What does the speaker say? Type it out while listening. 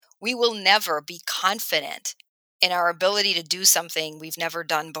we will never be confident in our ability to do something we've never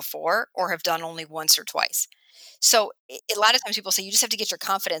done before or have done only once or twice. So a lot of times people say you just have to get your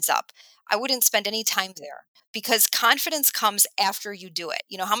confidence up. I wouldn't spend any time there because confidence comes after you do it.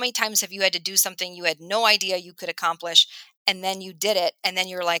 How many times have you had to do something you had no idea you could accomplish and then you did it and then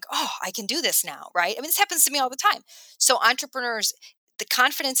you're like, "Oh, I can do this now," right? I mean, this happens to me all the time. So entrepreneurs, the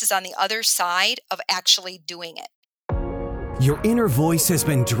confidence is on the other side of actually doing it. Your inner voice has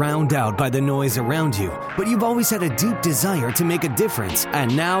been drowned out by the noise around you, but you've always had a deep desire to make a difference,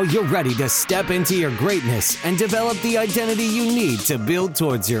 and now you're ready to step into your greatness and develop the identity you need to build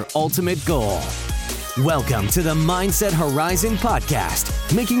towards your ultimate goal. Welcome to the Mindset Horizon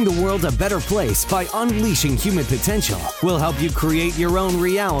podcast. Making the world a better place by unleashing human potential will help you create your own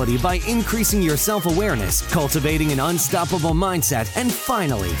reality by increasing your self-awareness, cultivating an unstoppable mindset, and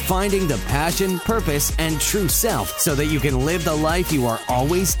finally finding the passion, purpose, and true self so that you can live the life you are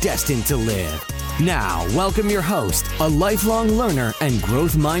always destined to live. Now, welcome your host, a lifelong learner and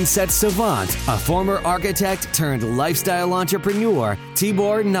growth mindset savant, a former architect turned lifestyle entrepreneur,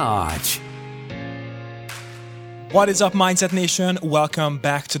 Tibor Nagy. What is up, Mindset Nation? Welcome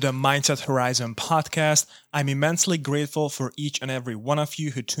back to the Mindset Horizon podcast. I'm immensely grateful for each and every one of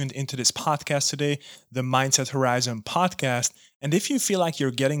you who tuned into this podcast today, the Mindset Horizon podcast. And if you feel like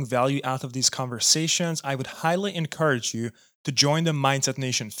you're getting value out of these conversations, I would highly encourage you to join the Mindset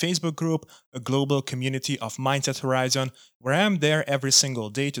Nation Facebook group, a global community of Mindset Horizon, where I'm there every single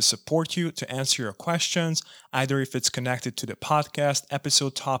day to support you, to answer your questions, either if it's connected to the podcast,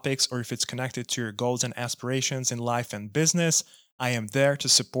 episode topics, or if it's connected to your goals and aspirations in life and business. I am there to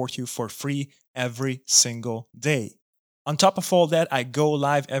support you for free every single day. On top of all that, I go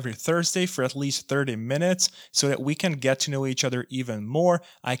live every Thursday for at least 30 minutes so that we can get to know each other even more.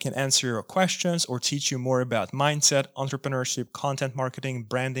 I can answer your questions or teach you more about mindset, entrepreneurship, content marketing,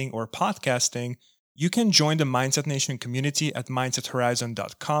 branding, or podcasting. You can join the Mindset Nation community at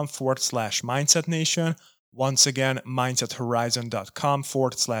mindsethorizon.com/Mindset Nation. Once again,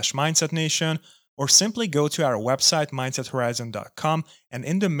 mindsethorizon.com/Mindset Nation. Or simply go to our website, mindsethorizon.com, and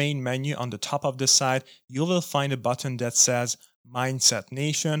in the main menu on the top of the site, you will find a button that says Mindset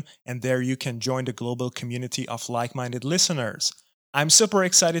Nation, and there you can join the global community of like-minded listeners. I'm super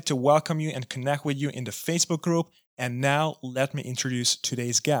excited to welcome you and connect with you in the Facebook group, and now let me introduce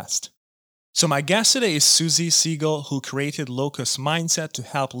today's guest. So my guest today is Suzy Siegle, who created Locus Mindset to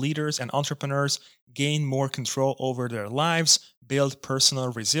help leaders and entrepreneurs gain more control over their lives, build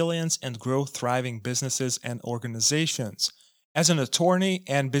personal resilience, and grow thriving businesses and organizations. As an attorney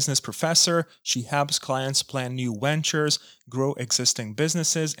and business professor, she helps clients plan new ventures, grow existing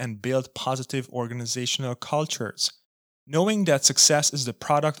businesses, and build positive organizational cultures. Knowing that success is the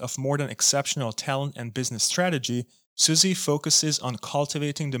product of more than exceptional talent and business strategy, Suzy focuses on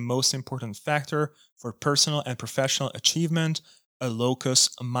cultivating the most important factor for personal and professional achievement, a locus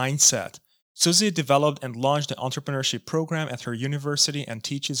mindset. Suzy developed and launched the entrepreneurship program at her university and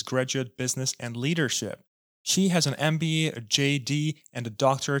teaches graduate business and leadership. She has an MBA, a JD, and a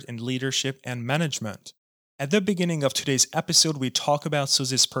doctorate in leadership and management. At the beginning of today's episode, we talk about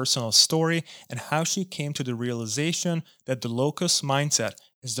Suzy's personal story and how she came to the realization that the locus mindset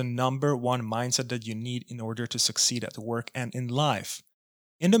is the number one mindset that you need in order to succeed at work and in life.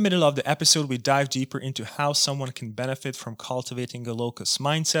 In the middle of the episode, we dive deeper into how someone can benefit from cultivating a locus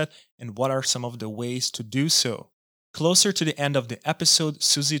mindset and what are some of the ways to do so. Closer to the end of the episode,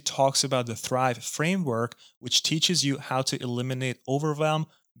 Suzy talks about the Thrive framework, which teaches you how to eliminate overwhelm,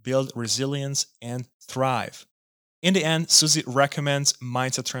 build resilience, and thrive. In the end, Suzy recommends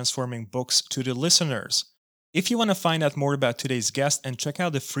mindset transforming books to the listeners. If you want to find out more about today's guest and check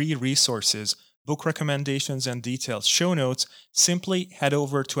out the free resources, book recommendations, and detailed show notes, simply head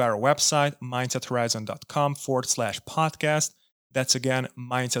over to our website, mindsethorizon.com/podcast. That's again,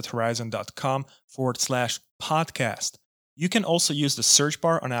 mindsethorizon.com/podcast. You can also use the search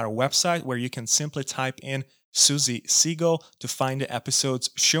bar on our website where you can simply type in Suzy Siegle to find the episode's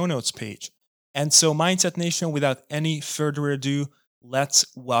show notes page. And so, Mindset Nation, without any further ado, let's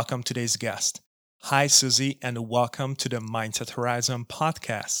welcome today's guest. Hi, Suzy, and welcome to the Mindset Horizon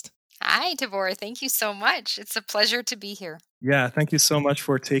podcast. Hi, Tibor. Thank you so much. It's a pleasure to be here. Yeah, thank you so much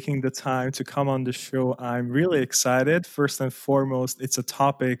for taking the time to come on the show. I'm really excited. First and foremost, it's a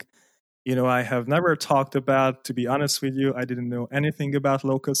topic, I have never talked about. To be honest with you, I didn't know anything about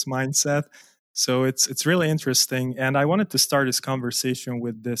locus mindset. So it's really interesting. And I wanted to start this conversation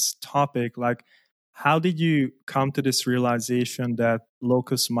with this topic, like, how did you come to this realization that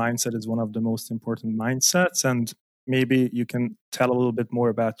locus mindset is one of the most important mindsets? And maybe you can tell a little bit more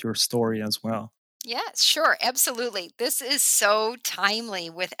about your story as well. Yes, sure, absolutely. This is so timely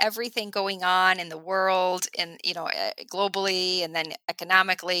with everything going on in the world and, globally and then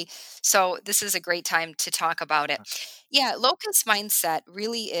economically. So this is a great time to talk about it. Yeah, locus mindset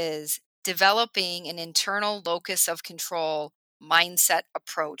really is developing an internal locus of control mindset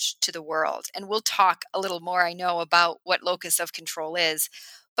approach to the world. And we'll talk a little more, I know, about what locus of control is.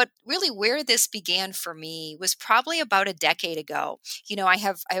 But really where this began for me was probably about a decade ago. I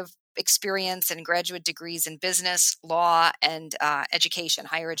have experience and graduate degrees in business, law, and education,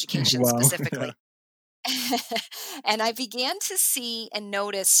 higher education Wow. Yeah. specifically. And I began to see and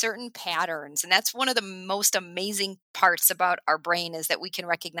notice certain patterns. And that's one of the most amazing parts about our brain is that we can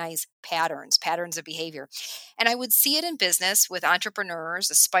recognize patterns of behavior. And I would see it in business with entrepreneurs,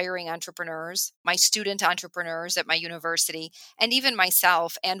 aspiring entrepreneurs, my student entrepreneurs at my university, and even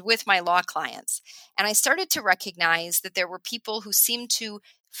myself and with my law clients. And I started to recognize that there were people who seemed to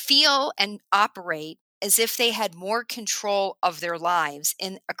feel and operate as if they had more control of their lives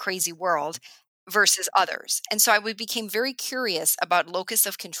in a crazy world versus others. And so became very curious about locus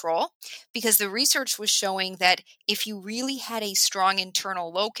of control because the research was showing that if you really had a strong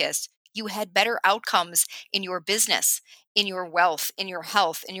internal locus, you had better outcomes in your business, in your wealth, in your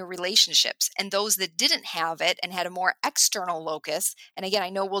health, in your relationships. And those that didn't have it and had a more external locus, and again, I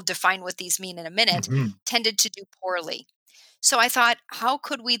know we'll define what these mean in a minute, Mhm. tended to do poorly. So I thought, how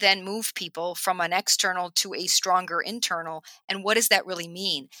could we then move people from an external to a stronger internal? And what does that really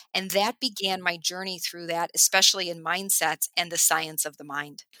mean? And that began my journey through that, especially in mindsets and the science of the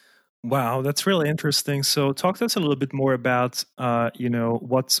mind. Wow, that's really interesting. So, talk to us a little bit more about,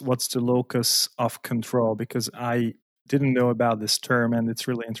 what's the locus of control? Because I didn't know about this term, and it's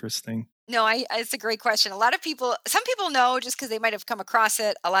really interesting. No, it's a great question. A lot of people, some people know just because they might have come across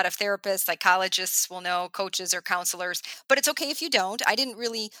it. A lot of therapists, psychologists will know, coaches or counselors, but it's okay if you don't. I didn't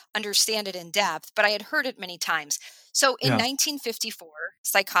really understand it in depth, but I had heard it many times. So in Yeah. 1954,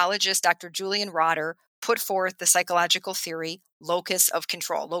 psychologist Dr. Julian Rotter put forth the psychological theory locus of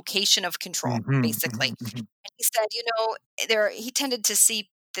control, location of control, Hmm. basically. Hmm. And he said, he tended to see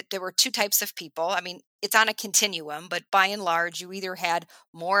that there were two types of people. I mean, it's on a continuum, but by and large, you either had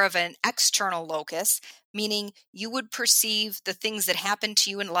more of an external locus, meaning you would perceive the things that happened to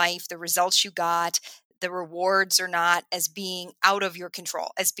you in life, the results you got, the rewards or not, as being out of your control,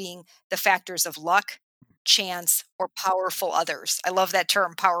 as being the factors of luck, chance, or powerful others. I love that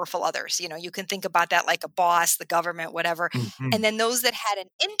term, powerful others. You can think about that like a boss, the government, whatever. And Hmm. then those that had an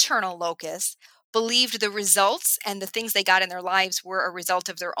internal locus believed the results and the things they got in their lives were a result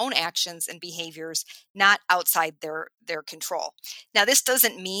of their own actions and behaviors, not outside their control. Now, this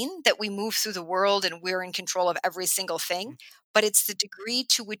doesn't mean that we move through the world and we're in control of every single thing, but it's the degree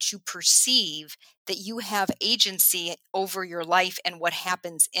to which you perceive that you have agency over your life and what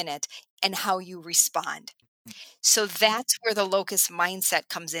happens in it and how you respond. So that's where the locust mindset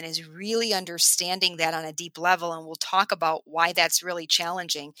comes in, is really understanding that on a deep level. And we'll talk about why that's really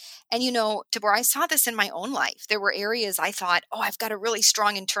challenging. And, Deborah, I saw this in my own life. There were areas I thought, oh, I've got a really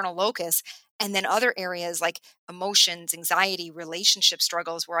strong internal locus. And then other areas like emotions, anxiety, relationship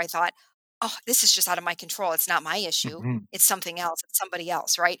struggles, where I thought, oh, this is just out of my control. It's not my issue. Hmm. It's something else. It's somebody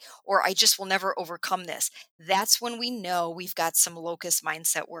else, right? Or I just will never overcome this. That's when we know we've got some locust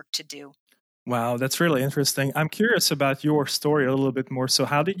mindset work to do. Wow, that's really interesting. I'm curious about your story a little bit more. So,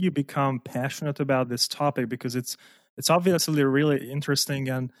 how did you become passionate about this topic? Because it's obviously really interesting,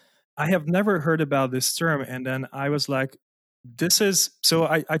 and I have never heard about this term. And then I was like, "This is." So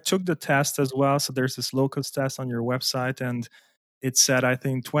I took the test as well. So there's this locus test on your website, and it said I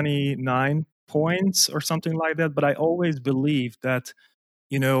think 29 points or something like that. But I always believed that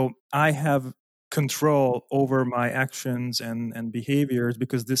I have control over my actions and behaviors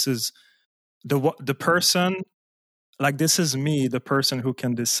because this is the person, like this is me, the person who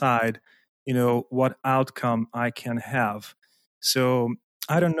can decide what outcome I can have. So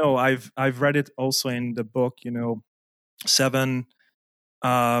I don't know, I've read it also in the book, seven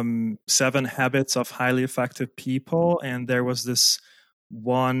seven habits of highly effective people, and there was this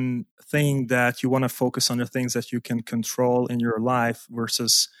one thing that you want to focus on the things that you can control in your life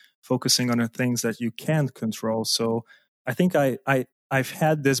versus focusing on the things that you can't control. So I think I've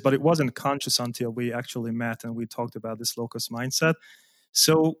had this, but it wasn't conscious until we actually met and we talked about this locus mindset.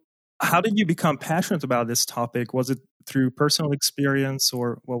 So how did you become passionate about this topic? Was it through personal experience,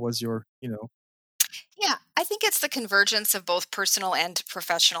 or what was your? Yeah, I think it's the convergence of both personal and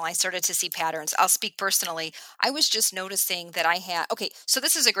professional. I started to see patterns. I'll speak personally. I was just noticing that I had, okay, so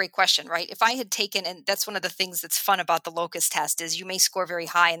this is a great question, right? If I had taken, and that's one of the things that's fun about the locus test is you may score very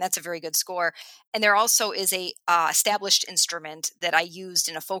high, and that's a very good score. And there also is a established instrument that I used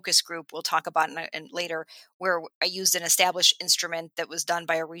in a focus group. We'll talk about in later, where I used an established instrument that was done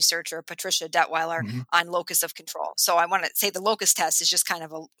by a researcher, Patricia Detweiler, Hmm. on locus of control. So I want to say the locus test is just kind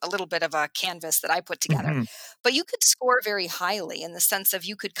of a little bit of a canvas that I put together. Hmm. But you could score very highly in the sense of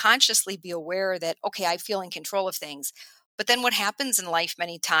you could consciously be aware that, okay, I feel in control of things. But then what happens in life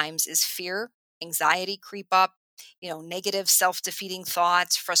many times is fear, anxiety creep up, negative self defeating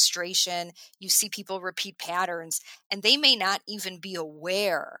thoughts, frustration. You see people repeat patterns, and they may not even be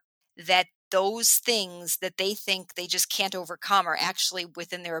aware that those things that they think they just can't overcome are actually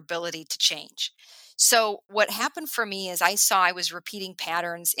within their ability to change. So, what happened for me is I saw I was repeating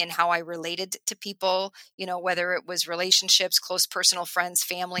patterns in how I related to people, whether it was relationships, close personal friends,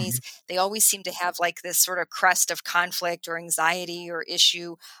 Hmm. families. They always seem to have like this sort of crest of conflict or anxiety or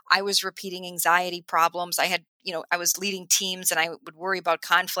issue. I was repeating anxiety problems. I was leading teams and I would worry about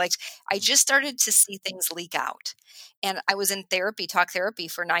conflict. I just started to see things leak out. And I was in therapy, talk therapy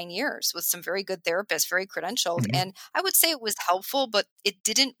for 9 years with some very good therapists, very credentialed. Hmm. And I would say it was helpful, but it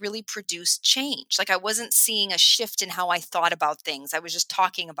didn't really produce change. Like I wasn't seeing a shift in how I thought about things. I was just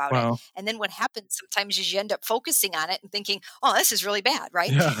talking about it. Wow. And then what happens sometimes is you end up focusing on it and thinking, oh, this is really bad,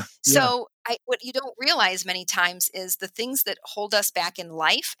 right? Yeah. Yeah. So what you don't realize many times is the things that hold us back in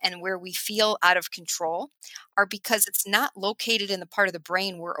life and where we feel out of control are because it's not located in the part of the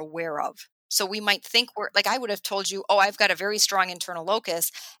brain we're aware of. So we might think we're like, I would have told you, oh, I've got a very strong internal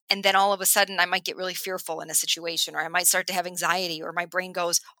locus. And then all of a sudden I might get really fearful in a situation, or I might start to have anxiety, or my brain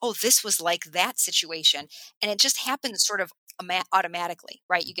goes, oh, this was like that situation. And it just happens sort of automatically,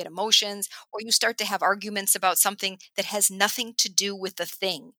 right? You get emotions, or you start to have arguments about something that has nothing to do with the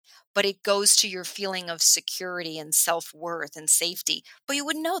thing, but it goes to your feeling of security and self worth and safety. But you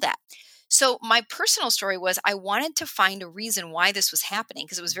wouldn't know that. So, my personal story was I wanted to find a reason why this was happening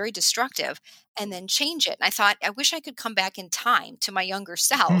because it was very destructive and then change it. And I thought, I wish I could come back in time to my younger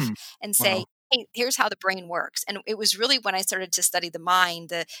self Hmm. and say, Wow. hey, here's how the brain works. And it was really when I started to study the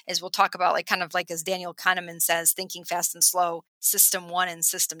mind, as we'll talk about, like kind of like as Daniel Kahneman says, thinking fast and slow, system one and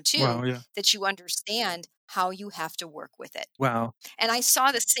system two, Wow. Yeah. that you understand how you have to work with it. Wow. And I saw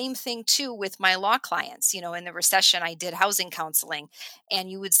the same thing too with my law clients. In the recession, I did housing counseling,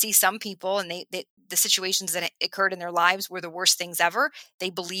 and you would see some people, and the situations that occurred in their lives were the worst things ever. They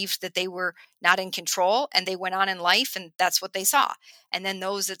believed that they were not in control, and they went on in life, and that's what they saw. And then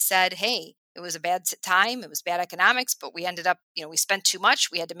those that said, hey, it was a bad time, it was bad economics, but we ended up, we spent too much,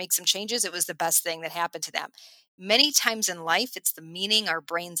 we had to make some changes. It was the best thing that happened to them. Many times in life, it's the meaning our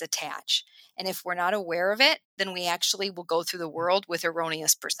brains attach. And if we're not aware of it, then we actually will go through the world with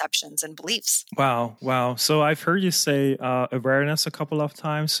erroneous perceptions and beliefs. Wow. Wow. So I've heard you say awareness a couple of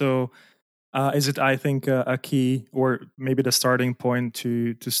times. So is it, I think, a key or maybe the starting point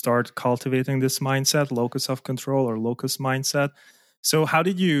to start cultivating this mindset, locus of control or locus mindset? So how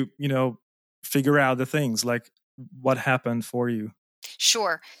did you, figure out the things like what happened for you?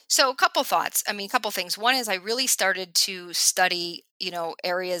 Sure. So a couple thoughts. A couple things. One is I really started to study,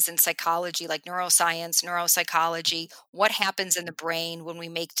 areas in psychology like neuroscience, neuropsychology, what happens in the brain when we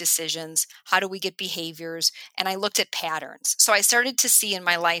make decisions, how do we get behaviors, and I looked at patterns. So I started to see in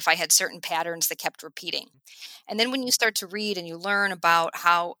my life I had certain patterns that kept repeating. And then when you start to read and you learn about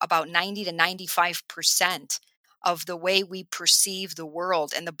how about 90 to 95% of the way we perceive the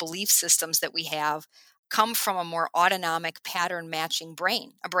world and the belief systems that we have come from a more autonomic pattern matching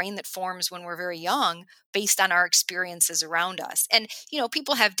brain, a brain that forms when we're very young based on our experiences around us. And,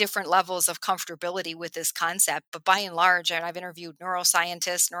 people have different levels of comfortability with this concept, but by and large, and I've interviewed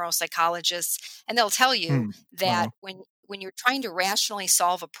neuroscientists, neuropsychologists, and they'll tell you Hmm. that Wow. when you're trying to rationally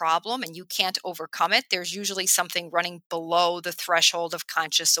solve a problem and you can't overcome it, there's usually something running below the threshold of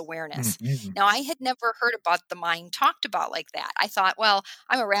conscious awareness. Mhm. Now, I had never heard about the mind talked about like that. I thought, well,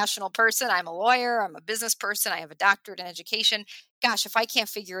 I'm a rational person. I'm a lawyer. I'm a business person. I have a doctorate in education. Gosh, if I can't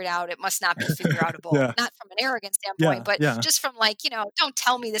figure it out, it must not be figure outable. Yeah. Not from an arrogant standpoint, Yeah. but Yeah. just from like, don't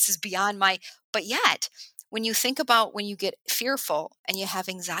tell me this is beyond my. But yet, when you think about when you get fearful and you have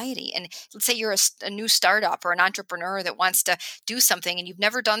anxiety, and let's say you're a new startup or an entrepreneur that wants to do something and you've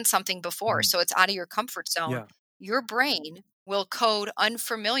never done something before, Mhm. so it's out of your comfort zone, Yeah. your brain will code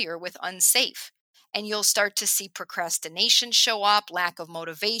unfamiliar with unsafe. and you'll start to see procrastination show up, lack of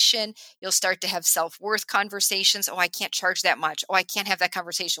motivation. You'll start to have self-worth conversations. Oh, I can't charge that much. Oh, I can't have that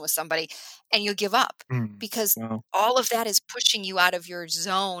conversation with somebody. And you'll give up Mm. because Wow. all of that is pushing you out of your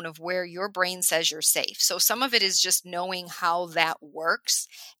zone of where your brain says you're safe. So some of it is just knowing how that works.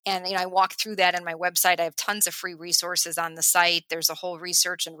 And I walk through that on my website. I have tons of free resources on the site. There's a whole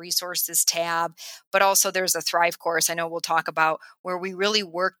research and resources tab, but also there's a Thrive course I know we'll talk about where we really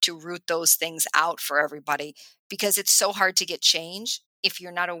work to root those things out for everybody, because it's so hard to get change if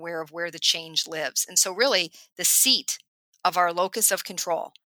you're not aware of where the change lives. And so really the seat of our locus of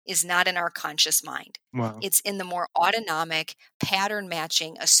control is not in our conscious mind. Wow. It's in the more autonomic, pattern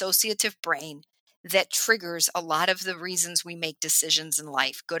matching, associative brain that triggers a lot of the reasons we make decisions in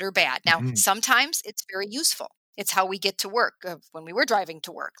life, good or bad. Now, Mhm. sometimes it's very useful. It's how we get to work when we were driving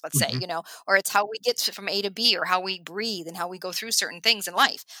to work, let's say, Mhm. or it's how we get from A to B, or how we breathe and how we go through certain things in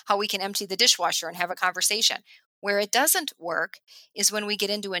life, how we can empty the dishwasher and have a conversation. Where it doesn't work is when we get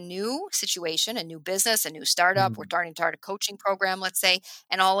into a new situation, a new business, a new startup. We're Mm. starting to start a coaching program, let's say,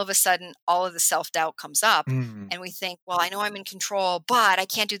 and all of a sudden, all of the self doubt comes up. Mm. And we think, well, I know I'm in control, but I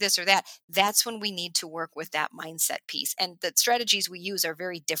can't do this or that. That's when we need to work with that mindset piece. And the strategies we use are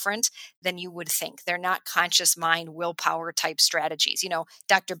very different than you would think. They're not conscious mind, willpower type strategies.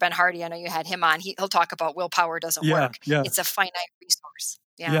 Dr. Ben Hardy, I know you had him on. He'll talk about willpower doesn't Yeah, work. yeah. It's a finite resource.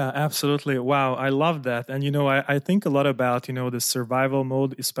 Yeah. Yeah, absolutely. Wow, I love that. And I think a lot about, the survival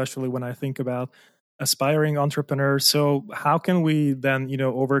mode, especially when I think about aspiring entrepreneurs. So how can we then,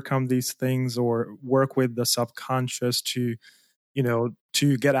 overcome these things or work with the subconscious to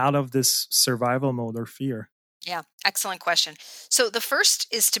get out of this survival mode or fear? Yeah, excellent question. So the first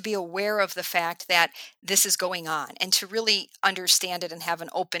is to be aware of the fact that this is going on and to really understand it and have an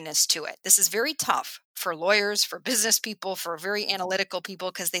openness to it. This is very tough for lawyers, for business people, for very analytical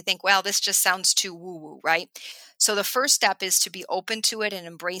people, because they think, well, this just sounds too woo woo, right? So the first step is to be open to it and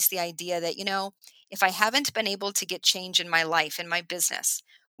embrace the idea that, if I haven't been able to get change in my life, in my business,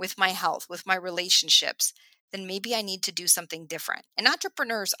 with my health, with my relationships, then maybe I need to do something different. And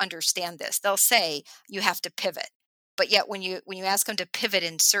entrepreneurs understand this. They'll say, you have to pivot. But yet when you ask them to pivot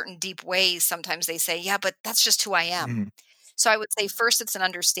in certain deep ways, sometimes they say, yeah, but that's just who I am. Mm. So I would say first it's an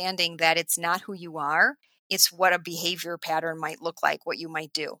understanding that it's not who you are, it's what a behavior pattern might look like, what you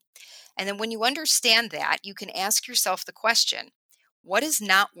might do. And then when you understand that, you can ask yourself the question, what is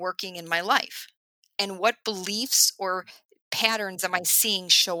not working in my life? And what beliefs or patterns am I seeing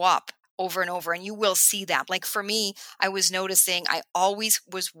show up over and over? And you will see that. Like for me, I was noticing I always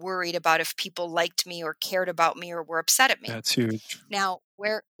was worried about if people liked me or cared about me or were upset at me. That's huge. Now,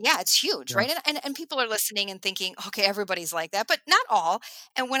 yeah, it's huge, Yeah. right? And people are listening and thinking, okay, everybody's like that, but not all.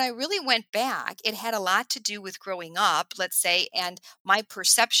 And when I really went back, it had a lot to do with growing up, let's say, and my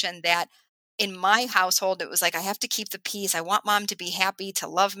perception that in my household, it was like, I have to keep the peace. I want mom to be happy, to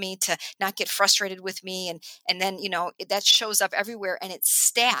love me, to not get frustrated with me. And then, that shows up everywhere and it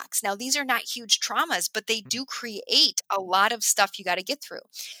stacks. Now, these are not huge traumas, but they Mm. do create a lot of stuff you got to get through.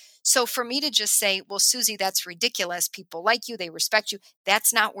 So for me to just say, well, Suzy, that's ridiculous. People like you, they respect you.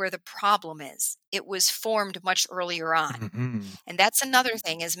 That's not where the problem is. It was formed much earlier on. Mhm. And that's another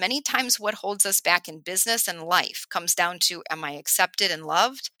thing is many times what holds us back in business and life comes down to, am I accepted and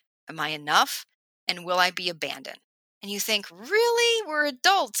loved? Am I enough? And will I be abandoned? And you think, really? We're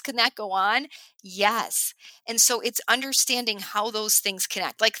adults. Can that go on? Yes. And so it's understanding how those things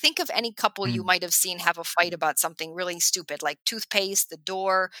connect. Like think of any couple you Mm. might have seen have a fight about something really stupid, like toothpaste, the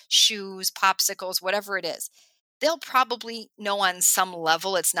door, shoes, popsicles, whatever it is. They'll probably know on some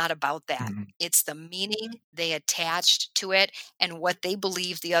level it's not about that. Mhm. It's the meaning they attached to it and what they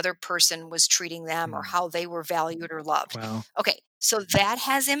believe the other person was treating them or Mm. how they were valued or loved. Wow. Okay, so that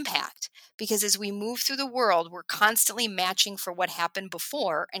has impact because as we move through the world, we're constantly matching for what happened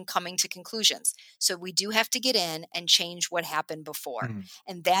before and coming to conclusions. So we do have to get in and change what happened before. Mm.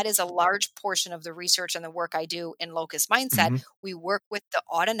 And that is a large portion of the research and the work I do in locus mindset. Mhm. We work with the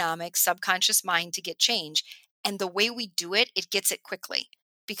autonomic subconscious mind to get change. And the way we do it, it gets it quickly.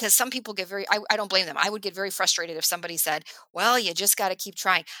 Because some people get I don't blame them. I would get very frustrated if somebody said, well, you just got to keep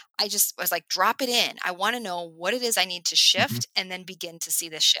trying. I just was like, drop it in. I want to know what it is I need to Mhm. shift and then begin to see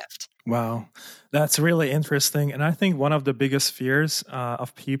the shift. Wow, that's really interesting. And I think one of the biggest fears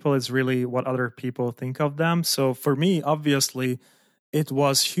of people is really what other people think of them. So for me, obviously, it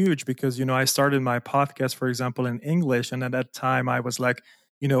was huge because, I started my podcast, for example, in English. And at that time, I was like,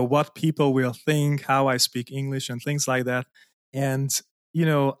 what people will think, how I speak English, and things like that. And,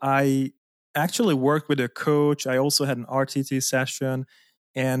 I actually worked with a coach. I also had an RTT session.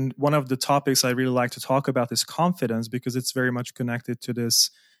 And one of the topics I really like to talk about is confidence because it's very much connected to this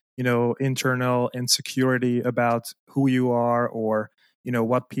internal insecurity about who you are, or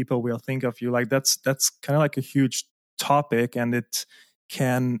what people will think of you. Like that's kind of like a huge topic, and it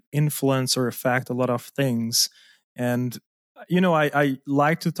can influence or affect a lot of things. And I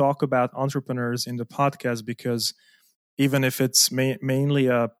like to talk about entrepreneurs in the podcast because even if it's mainly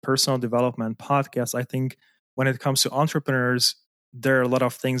a personal development podcast, I think when it comes to entrepreneurs, there are a lot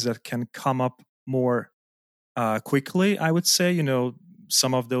of things that can come up more quickly. I would say,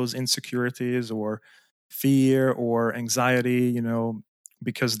 some of those insecurities or fear or anxiety,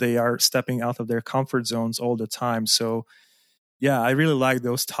 because they are stepping out of their comfort zones all the time. So, yeah, I really like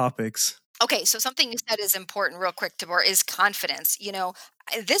those topics. Okay, so something you said is important, real quick, Tabor, is confidence.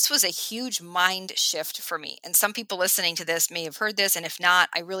 This was a huge mind shift for me. And some people listening to this may have heard this. And if not,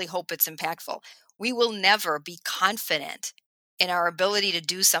 I really hope it's impactful. We will never be confident in our ability to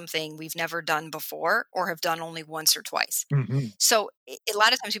do something we've never done before or have done only once or twice. Hmm. So a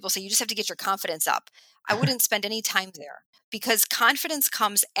lot of times people say you just have to get your confidence up. I wouldn't spend any time there because confidence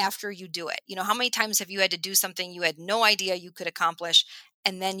comes after you do it. How many times have you had to do something you had no idea you could accomplish,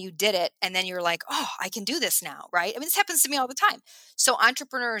 and then you did it, and then you're like, oh, I can do this now, right? I mean, this happens to me all the time. So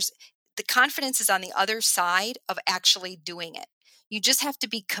entrepreneurs, the confidence is on the other side of actually doing it. You just have to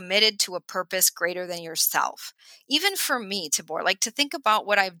be committed to a purpose greater than yourself. Even for me, Tabor, like to think about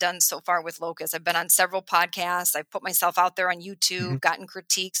what I've done so far with Locust. I've been on several podcasts. I've put myself out there on Hmm. YouTube, gotten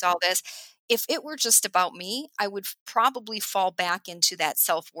critiques, all this. If it were just about me, I would probably fall back into that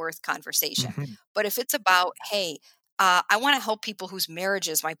self-worth conversation. Hmm. But if it's about, hey, I want to help people whose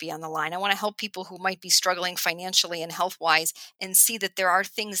marriages might be on the line. I want to help people who might be struggling financially and health wise and see that there are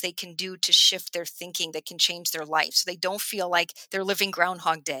things they can do to shift their thinking that can change their life so they don't feel like they're living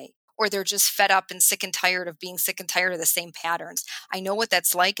Groundhog Day or they're just fed up and sick and tired of being sick and tired of the same patterns. I know what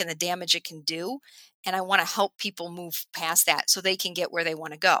that's like and the damage it can do. And I want to help people move past that so they can get where they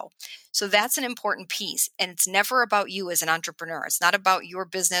want to go. So that's an important piece. And it's never about you as an entrepreneur. It's not about your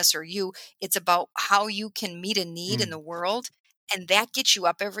business or you. It's about how you can meet a need in the world. And that gets you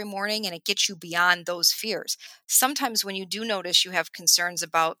up every morning and it gets you beyond those fears. Sometimes when you do notice you have concerns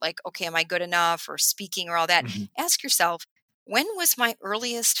about, like, okay, am I good enough or speaking or all that, Hmm. ask yourself, when was my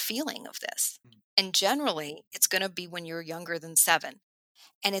earliest feeling of this? And generally, it's going to be when you're younger than 7,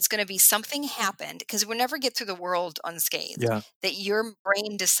 and it's going to be something happened because we'll never get through the world unscathed, Yeah. that your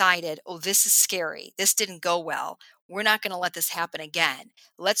brain decided, oh, this is scary, this didn't go well, we're not going to let this happen again.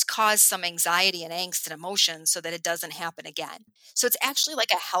 Let's cause some anxiety and angst and emotion so that it doesn't happen again. So it's actually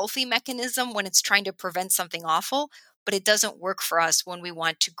like a healthy mechanism when it's trying to prevent something awful, but it doesn't work for us when we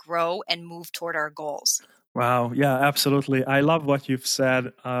want to grow and move toward our goals. Wow. Yeah, absolutely. I love what you've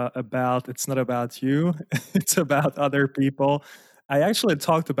said about it's not about you, it's about other people. I actually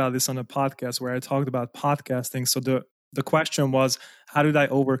talked about this on a podcast where I talked about podcasting. So the question was, how did I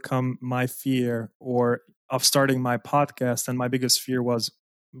overcome my fear or of starting my podcast? And my biggest fear was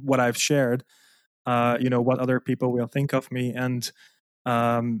what I've shared, what other people will think of me. And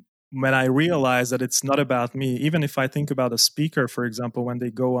um, when I realize that it's not about me, even if I think about a speaker, for example, when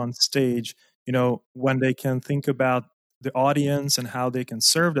they go on stage, when they can think about the audience and how they can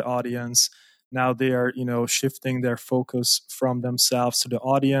serve the audience, now they are, shifting their focus from themselves to the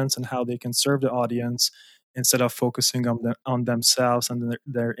audience and how they can serve the audience instead of focusing on themselves and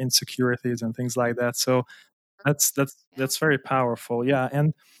their insecurities and things like that. So Yeah. that's very powerful. Yeah.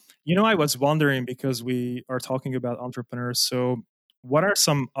 And I was wondering, because we are talking about entrepreneurs, so what are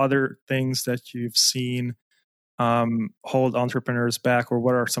some other things that you've seen hold entrepreneurs back, or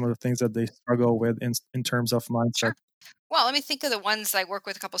what are some of the things that they struggle with in terms of mindset? Sure. Well, let me think of the ones I work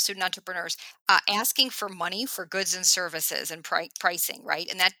with, a couple student entrepreneurs, asking for money for goods and services and pricing, right?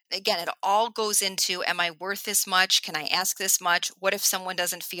 And that, again, it all goes into, am I worth this much? Can I ask this much? What if someone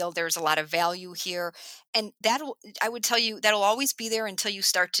doesn't feel there's a lot of value here? And I would tell you, that'll always be there until you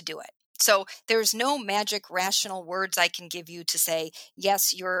start to do it. So there's no magic rational words I can give you to say,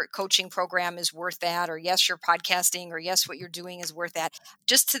 yes, your coaching program is worth that, or yes, your podcasting, or yes, what you're doing is worth that.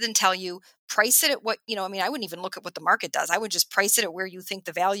 Just to then tell you, price it at what, I mean, I wouldn't even look at what the market does. I would just price it at where you think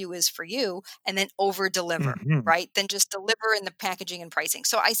the value is for you and then over deliver, Hmm. right? Then just deliver in the packaging and pricing.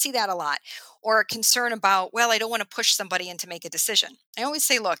 So I see that a lot. Or a concern about, well, I don't want to push somebody in to make a decision. I always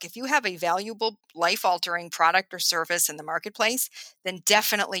say, look, if you have a valuable life altering product or service in the marketplace, then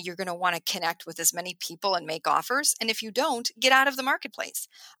definitely you're going to want to connect with as many people and make offers. And if you don't, get out of the marketplace.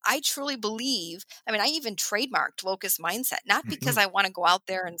 I truly believe, I mean, I even trademarked Locust Mindset, not because Hmm. I want to go out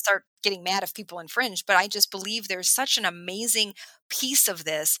there and start getting mad if people infringe, but I just believe there's such an amazing piece of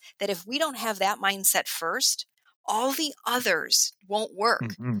this that if we don't have that mindset first, all the others won't work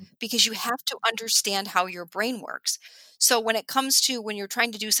Mm-hmm. because you have to understand how your brain works. So when it comes to when you're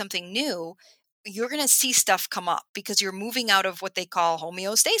trying to do something new, you're going to see stuff come up because you're moving out of what they call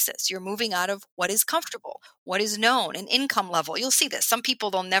homeostasis. You're moving out of what is comfortable, what is known, an income level. You'll see this. Some people,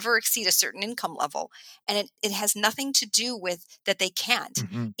 they'll never exceed a certain income level. And it has nothing to do with that they can't.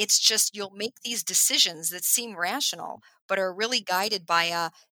 Mm-hmm. It's just you'll make these decisions that seem rational, but are really guided by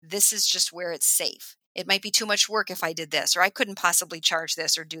this is just where it's safe. It might be too much work if I did this, or I couldn't possibly charge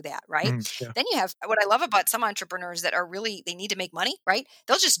this or do that, right? Yeah. Then you have what I love about some entrepreneurs that are really, they need to make money, right?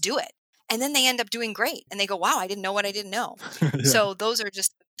 They'll just do it. And then they end up doing great. And they go, wow, I didn't know what I didn't know. Yeah. So those are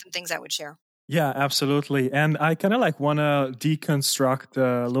just some things I would share. Yeah, absolutely. And I kind of like want to deconstruct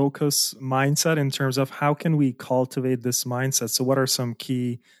the locus mindset in terms of how can we cultivate this mindset? So what are some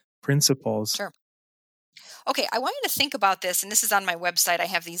key principles? Sure. Okay, I want you to think about this. And this is on my website. I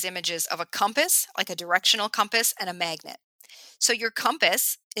have these images of a compass, like a directional compass, and a magnet. So your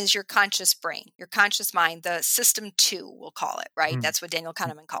compass is your conscious brain, your conscious mind, the system 2, we'll call it, right? Mm. That's what Daniel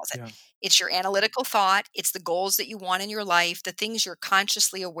Kahneman calls it. Yeah. It's your analytical thought. It's the goals that you want in your life, the things you're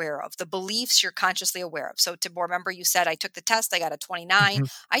consciously aware of, the beliefs you're consciously aware of. So to remember, you said, I took the test, I got a 29.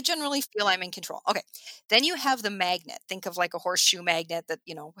 Mhm. I generally feel I'm in control. Okay. Then you have the magnet. Think of like a horseshoe magnet that,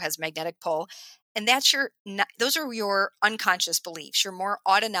 has magnetic pull. And those are your unconscious beliefs, your more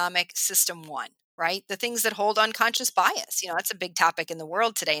autonomic system 1. Right? The things that hold unconscious bias. That's a big topic in the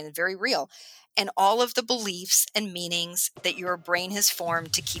world today and very real. And all of the beliefs and meanings that your brain has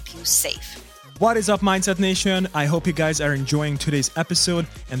formed to keep you safe. What is up, Mindset Nation? I hope you guys are enjoying today's episode,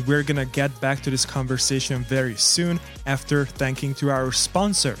 and we're going to get back to this conversation very soon after thanking to our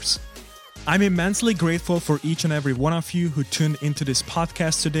sponsors. I'm immensely grateful for each and every one of you who tuned into this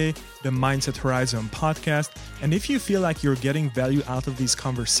podcast today, the Mindset Horizon podcast. And if you feel like you're getting value out of these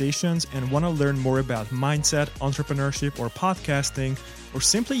conversations and want to learn more about mindset, entrepreneurship, or podcasting, or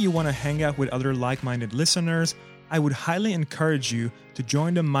simply you want to hang out with other like-minded listeners, I would highly encourage you to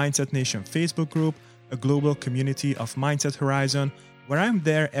join the Mindset Nation Facebook group, a global community of Mindset Horizon, where I'm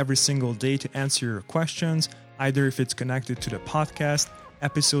there every single day to answer your questions, either if it's connected to the podcast,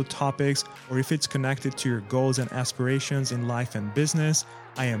 episode topics, or if it's connected to your goals and aspirations in life and business.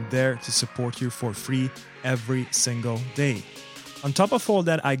 I am there to support you for free every single day. On top of all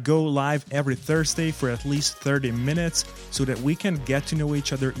that, I go live every Thursday for at least 30 minutes so that we can get to know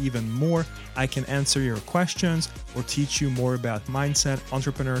each other even more. I can answer your questions or teach you more about mindset,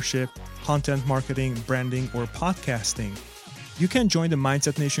 entrepreneurship, content marketing, branding, or podcasting. You can join the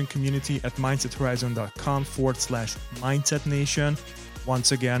Mindset Nation community at mindsethorizon.com/Mindset Nation.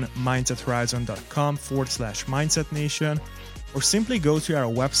 Once again, mindsethorizon.com/Mindset Nation, or simply go to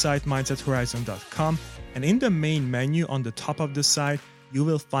our website, mindsethorizon.com, and in the main menu on the top of the site, you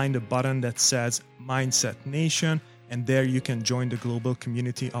will find a button that says Mindset Nation, and there you can join the global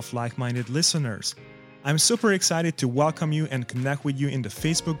community of like-minded listeners. I'm super excited to welcome you and connect with you in the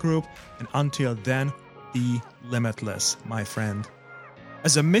Facebook group, and until then, be limitless, my friend.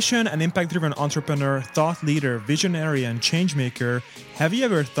 As a mission and impact-driven entrepreneur, thought leader, visionary, and changemaker, have you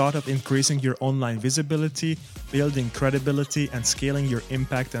ever thought of increasing your online visibility, building credibility, and scaling your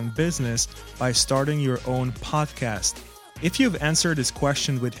impact and business by starting your own podcast? If you've answered this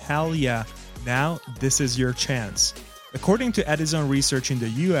question with hell yeah, now this is your chance. According to Edison Research in the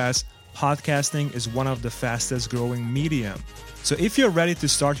US, podcasting is one of the fastest growing medium. So if you're ready to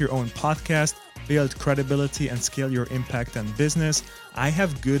start your own podcast, build credibility, and scale your impact and business, I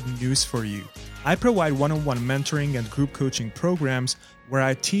have good news for you. I provide one-on-one mentoring and group coaching programs where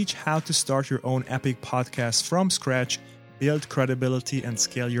I teach how to start your own epic podcast from scratch, build credibility, and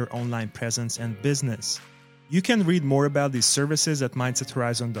scale your online presence and business. You can read more about these services at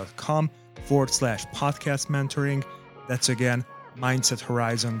mindsethorizon.com/podcast mentoring. That's again,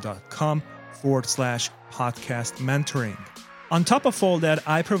 mindsethorizon.com/podcast mentoring. On top of all that,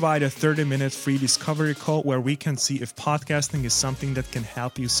 I provide a 30-minute free discovery call where we can see if podcasting is something that can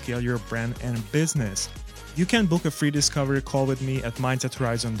help you scale your brand and business. You can book a free discovery call with me at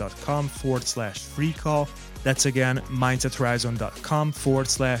mindsethorizon.com/free call. That's again,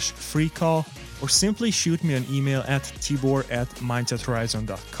 mindsethorizon.com/free call, or simply shoot me an email at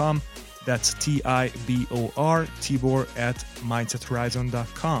tibor@mindsethorizon.com. That's TIBOR,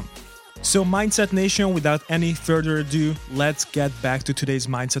 tibor@mindsethorizon.com. So Mindset Nation, without any further ado, let's get back to today's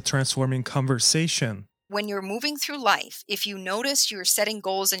mindset transforming conversation. When you're moving through life, if you notice you're setting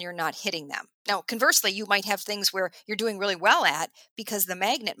goals and you're not hitting them. Now, conversely, you might have things where you're doing really well at because the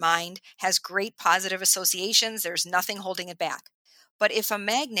magnet mind has great positive associations. There's nothing holding it back. But if a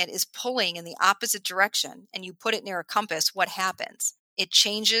magnet is pulling in the opposite direction and you put it near a compass, what happens? It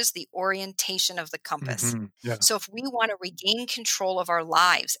changes the orientation of the compass. Yeah. So if we want to regain control of our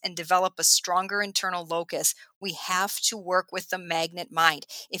lives and develop a stronger internal locus, we have to work with the magnet mind.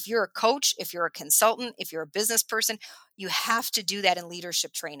 If you're a coach, if you're a consultant, if you're a business person, you have to do that in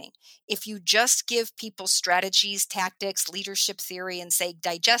leadership training. If you just give people strategies, tactics, leadership theory, and say,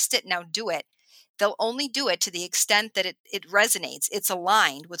 digest it, now do it, they'll only do it to the extent that it resonates. It's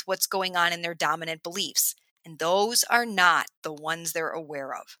aligned with what's going on in their dominant beliefs. And those are not the ones they're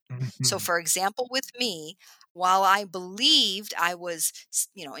aware of. So, Mhm. for example, with me, while I believed I was,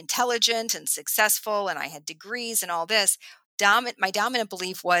 intelligent and successful and I had degrees and all this, my dominant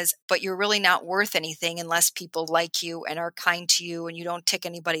belief was, but you're really not worth anything unless people like you and are kind to you and you don't tick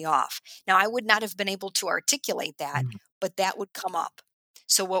anybody off. Now, I would not have been able to articulate that, Mhm. but that would come up.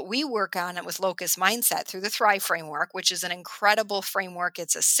 So what we work on with Locus Mindset through the Thrive framework, which is an incredible framework,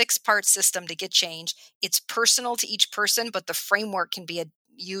 it's a 6-part system to get change. It's personal to each person, but the framework can be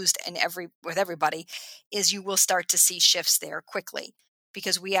used with everybody, is you will start to see shifts there quickly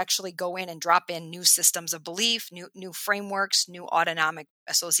because we actually go in and drop in new systems of belief, new frameworks, new autonomic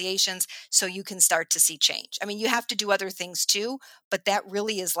associations, so you can start to see change. I mean, you have to do other things too, but that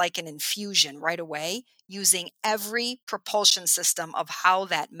really is like an infusion right away, using every propulsion system of how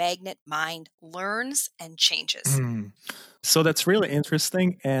that magnet mind learns and changes. Mm. So that's really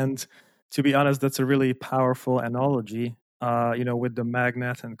interesting. And to be honest, that's a really powerful analogy, with the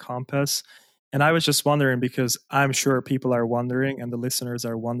magnet and compass. And I was just wondering because I'm sure people are wondering and the listeners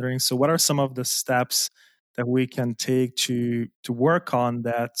are wondering. So, what are some of the steps that we can take to work on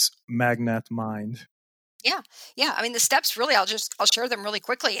that magnet mind? Yeah. Yeah. I mean, the steps really, I'll share them really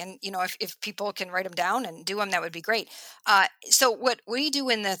quickly. And, if people can write them down and do them, that would be great. So what we do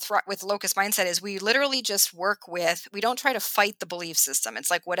with Locus Mindset is we literally just we don't try to fight the belief system.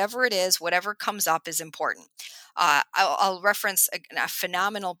 It's like whatever it is, whatever comes up is important. I'll reference a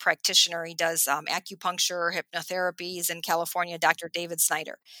phenomenal practitioner. He does acupuncture, hypnotherapies in California, Dr. David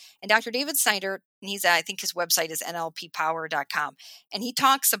Snyder. And Dr. David Snyder, I think his website is nlppower.com. And he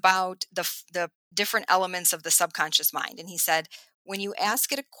talks about the different elements of the subconscious mind. And he said, when you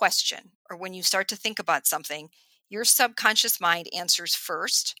ask it a question or when you start to think about something, your subconscious mind answers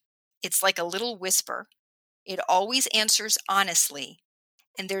first. It's like a little whisper. It always answers honestly.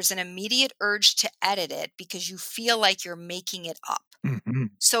 And there's an immediate urge to edit it because you feel like you're making it up. Mhm.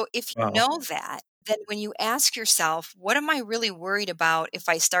 So if you Wow. know that, then when you ask yourself, what am I really worried about if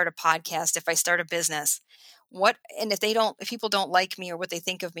I start a podcast, if I start a business? And if people don't like me or what they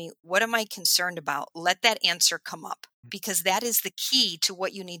think of me, what am I concerned about? Let that answer come up because that is the key to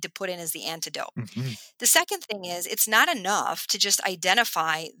what you need to put in as the antidote. Mhm. The second thing is it's not enough to just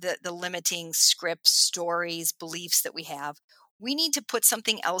identify the limiting scripts, stories, beliefs that we have. We need to put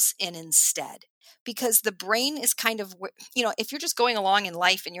something else in instead because the brain is kind of, if you're just going along in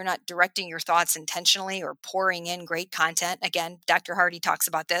life and you're not directing your thoughts intentionally or pouring in great content, again, Dr. Hardy talks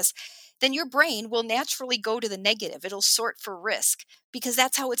about this, then your brain will naturally go to the negative. It'll sort for risk because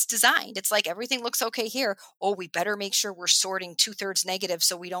that's how it's designed. It's like everything looks okay here. Oh, we better make sure we're sorting 2/3 negative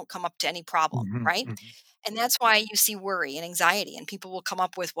so we don't come up to any problem, Mhm. right? Mhm. And that's why you see worry and anxiety, and people will come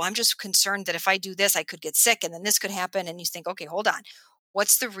up with, well, I'm just concerned that if I do this, I could get sick and then this could happen. And you think, okay, hold on.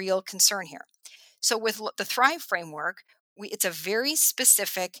 What's the real concern here? So with the Thrive framework, it's a very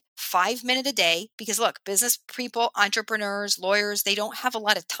specific 5 minute a day because look, business people, entrepreneurs, lawyers, they don't have a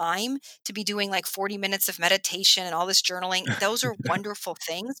lot of time to be doing like 40 minutes of meditation and all this journaling. Those are wonderful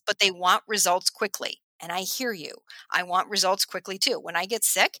things, but they want results quickly. And I hear you. I want results quickly too. When I get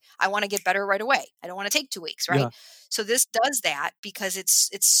sick, I want to get better right away. I don't want to take 2 weeks, right? Yeah. So this does that because it's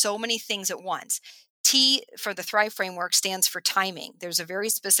so many things at once. T for the Thrive framework stands for timing. There's a very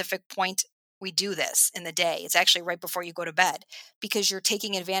specific point we do this in the day. It's actually right before you go to bed because you're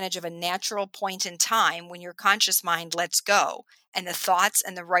taking advantage of a natural point in time when your conscious mind lets go and the thoughts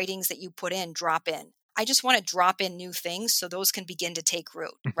and the writings that you put in drop in. I just want to drop in new things so those can begin to take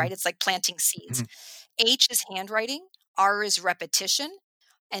root, Mhm. right? It's like planting seeds. Mhm. H is handwriting, R is repetition,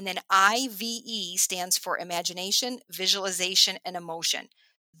 and then IVE stands for imagination, visualization, and emotion.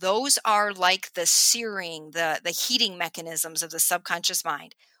 Those are like the searing, the heating mechanisms of the subconscious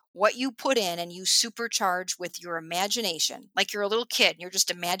mind. What you put in and you supercharge with your imagination, like you're a little kid and you're just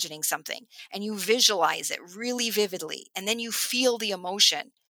imagining something and you visualize it really vividly, and then you feel the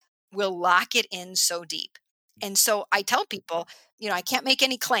emotion will lock it in so deep. And so I tell people, I can't make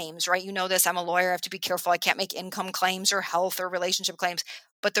any claims, right? You know this, I'm a lawyer, I have to be careful. I can't make income claims or health or relationship claims.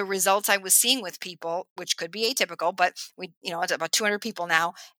 But the results I was seeing with people, which could be atypical, but it's about 200 people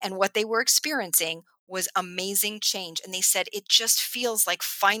now, and what they were experiencing was amazing change. And they said, it just feels like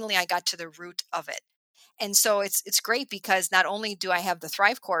finally I got to the root of it. And so it's great because not only do I have the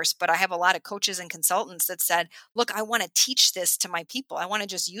Thrive course, but I have a lot of coaches and consultants that said, "Look, I want to teach this to my people. I want to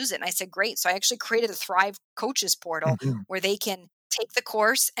just use it." And I said, "Great." So I actually created a Thrive coaches portal Mhm. where they can take the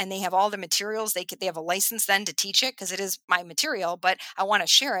course and they have all the materials. They have a license then to teach it because it is my material, but I want to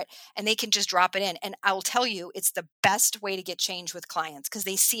share it, and they can just drop it in. And I will tell you, it's the best way to get change with clients because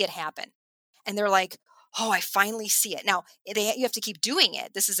they see it happen and they're like, "Oh, I finally see it." Now, you have to keep doing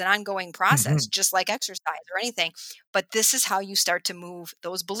it. This is an ongoing process, Mhm. just like exercise or anything. But this is how you start to move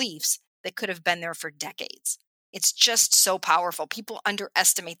those beliefs that could have been there for decades. It's just so powerful. People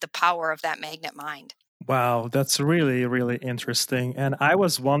underestimate the power of that magnet mind. Wow, that's really, really interesting. And I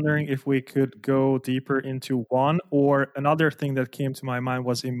was wondering if we could go deeper into one, or another thing that came to my mind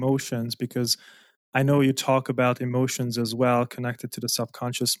was emotions, because I know you talk about emotions as well, connected to the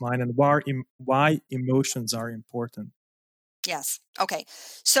subconscious mind, and why emotions are important. Yes. Okay.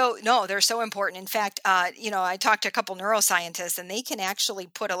 So no, they're so important. In fact, I talked to a couple neuroscientists, and they can actually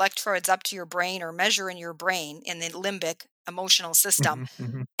put electrodes up to your brain or measure in your brain in the limbic emotional system, Hmm.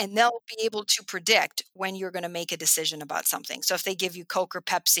 Hmm. and they'll be able to predict when you're going to make a decision about something. So if they give you Coke or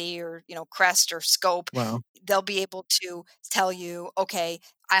Pepsi or Crest or Scope, Wow. they'll be able to tell you, okay,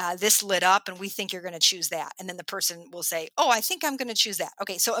 this lit up, and we think you're going to choose that. And then the person will say, oh, I think I'm going to choose that.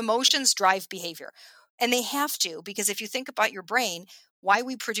 Okay, so emotions drive behavior, and they have to, because if you think about your brain, why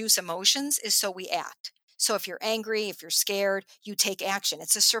we produce emotions is so we act. So if you're angry, if you're scared, you take action.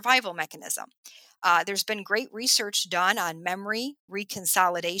 It's a survival mechanism. There's been great research done on memory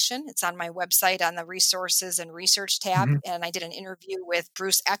reconsolidation. It's on my website on the resources and research tab. Hmm. And I did an interview with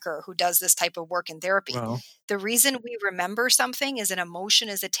Bruce Ecker, who does this type of work in therapy. Wow. The reason we remember something is an emotion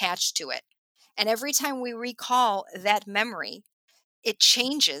is attached to it. And every time we recall that memory, it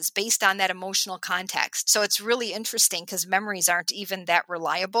changes based on that emotional context. So it's really interesting because memories aren't even that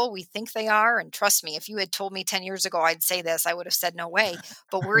reliable. We think they are. And trust me, if you had told me 10 years ago I'd say this, I would have said no way.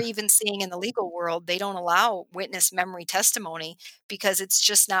 But we're even seeing in the legal world, they don't allow witness memory testimony because it's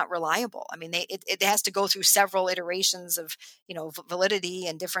just not reliable. I mean, it has to go through several iterations of, validity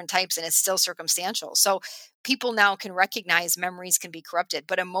and different types, and it's still circumstantial. So people now can recognize memories can be corrupted,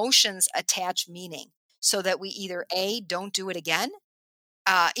 but emotions attach meaning so that we either A, don't do it again,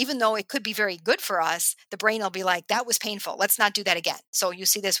 even though it could be very good for us, the brain will be like, that was painful. Let's not do that again. So you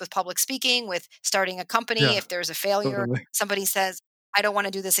see this with public speaking, with starting a company. Yeah, If there's a failure, totally. somebody says, I don't want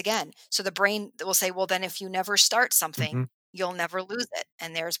to do this again. So the brain will say, well, then if you never start something, Hmm. you'll never lose it.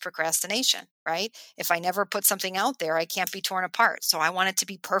 And there's procrastination, right? If I never put something out there, I can't be torn apart. So I want it to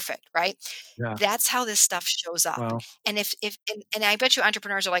be perfect, right? Yeah. That's how this stuff shows up. Wow. And and I bet you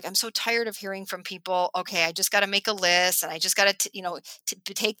entrepreneurs are like, I'm so tired of hearing from people, okay, I just got to make a list and I just got to,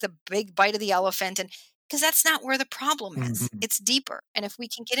 to take the big bite of the elephant, and because that's not where the problem is. Hmm. It's deeper. And if we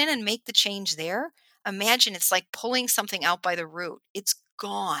can get in and make the change there, imagine it's like pulling something out by the root. It's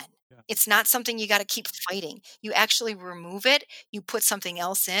gone. Yeah. It's not something you got to keep fighting. You actually remove it, you put something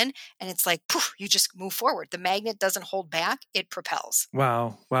else in, and it's like poof, you just move forward. The magnet doesn't hold back, it propels.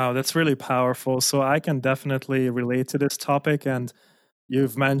 Wow. Wow. That's really powerful. So I can definitely relate to this topic. And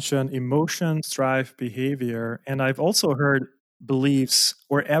you've mentioned emotions drive behavior. And I've also heard beliefs,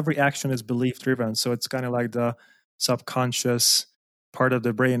 or every action is belief driven. So it's kind of like the subconscious part of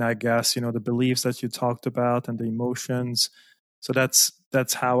the brain, I guess, the beliefs that you talked about and the emotions. So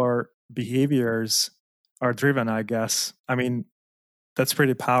that's how our behaviors are driven, I guess. I mean, that's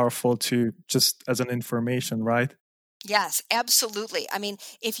pretty powerful to just as an information, right? Yes, absolutely. I mean,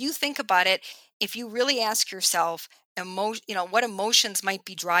 if you think about it, if you really ask yourself, what emotions might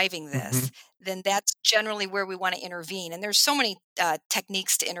be driving Hmm. this, then that's generally where we want to intervene. And there's so many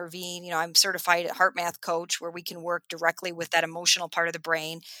techniques to intervene. I'm certified heart math coach where we can work directly with that emotional part of the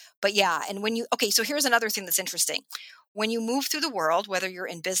brain. But yeah, and okay, so here's another thing that's interesting. When you move through the world, whether you're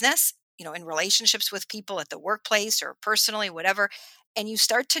in business, in relationships with people at the workplace or personally, whatever, and you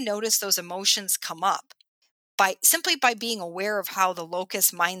start to notice those emotions come up by being aware of how the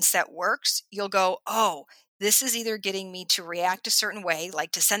locust mindset works, you'll go, oh, this is either getting me to react a certain way,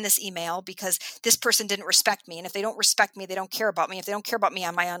 like to send this email because this person didn't respect me. And if they don't respect me, they don't care about me. If they don't care about me,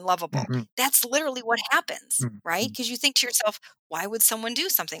 am I unlovable? Hmm. That's literally what happens, right? Hmm. Because you think to yourself, why would someone do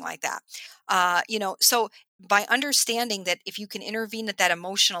something like that? So by understanding that if you can intervene at that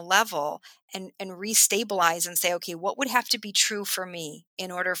emotional level and restabilize and say, okay, what would have to be true for me in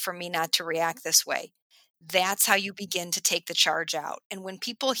order for me not to react this way? That's how you begin to take the charge out. And when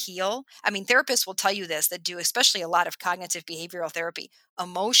people heal, I mean, therapists will tell you this that do especially a lot of cognitive behavioral therapy.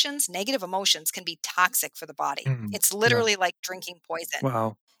 Emotions, negative emotions can be toxic for the body. Hmm. It's Yeah. literally like drinking poison.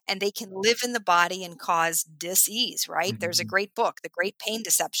 Wow. and they can live in the body and cause dis-ease, right? There's a Mhm. great book, The Great Pain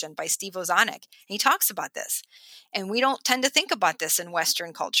Deception by Steve Ozonick, and he talks about this. And we don't tend to think about this in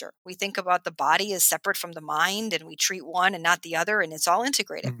Western culture. We think about the body as separate from the mind, and we treat one and not the other, and it's all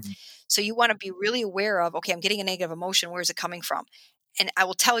integrated. Mhm. So you want to be really aware of, okay, I'm getting a negative emotion. Where's it coming from? And I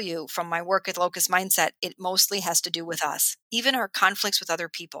will tell you from my work at Locust Mindset, it mostly has to do with us, even our conflicts with other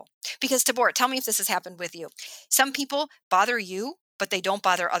people. Because Tabor, tell me if this has happened with you. Some people bother you, but they don't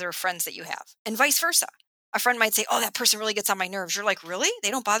bother other friends that you have, and vice versa. A friend might say, oh, that person really gets on my nerves. You're like, really?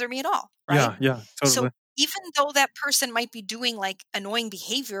 They don't bother me at all, right? Yeah, yeah, So totally. even though that person might be doing like annoying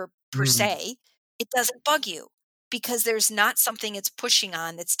behavior per Mm, se, it doesn't bug you because there's not something it's pushing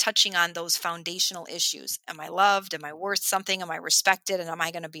on that's touching on those foundational issues. Am I loved? Am I worth something? Am I respected? And am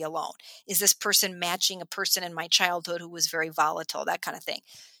I going to be alone? Is this person matching a person in my childhood who was very volatile? That kind of thing.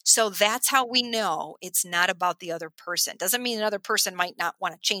 So that's how we know it's not about the other person. Doesn't mean another person might not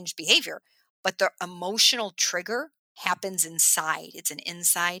want to change behavior, but the emotional trigger happens inside. It's an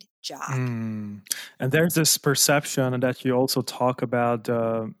inside job. mm. And there's this perception that you also talk about.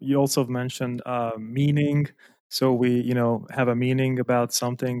 You also mentioned meaning. So we, have a meaning about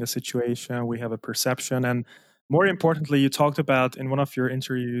something, a situation. We have a perception, and more importantly, you talked about in one of your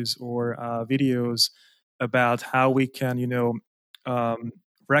interviews or videos about how we can, um,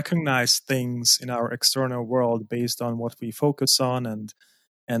 recognize things in our external world based on what we focus on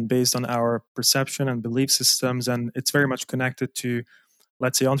and based on our perception and belief systems. And it's very much connected to,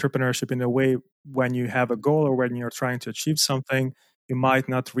 let's say, entrepreneurship in a way. When you have a goal or when you're trying to achieve something, you might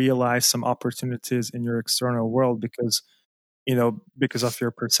not realize some opportunities in your external world because of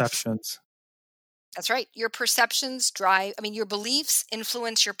your perceptions. That's right. Your perceptions drive, I mean, your beliefs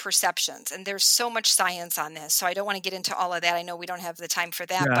influence your perceptions. And there's so much science on this. So I don't want to get into all of that. I know we don't have the time for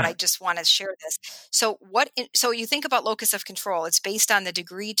that, but Yeah. I just want to share this. So you think about locus of control, it's based on the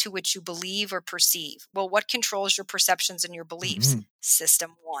degree to which you believe or perceive. Well, what controls your perceptions and your beliefs? Mhm.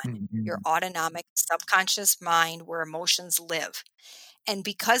 System one, your Mhm. autonomic subconscious mind where emotions live. And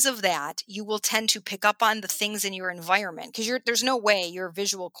because of that, you will tend to pick up on the things in your environment because there's no way your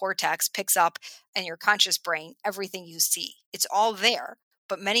visual cortex picks up and your conscious brain everything you see. It's all there,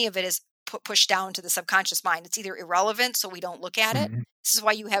 but many of it is pushed down to the subconscious mind. It's either irrelevant, so we don't look at it. Mhm. This is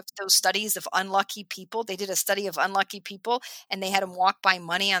why you have those studies of unlucky people. They did a study of unlucky people and they had them walk by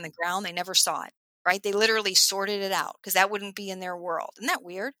money on the ground. They never saw it, right? They literally sorted it out because that wouldn't be in their world. Isn't that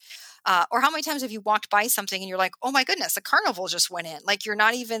weird? Or how many times have you walked by something and you're like, oh my goodness, a carnival just went in? Like you're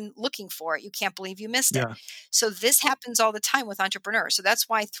not even looking for it. You can't believe you missed it. Yeah. So this happens all the time with entrepreneurs. So that's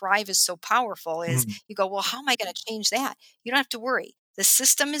why Thrive is so powerful is Mhm. you go, well, how am I going to change that? You don't have to worry. The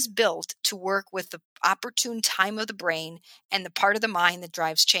system is built to work with the opportune time of the brain and the part of the mind that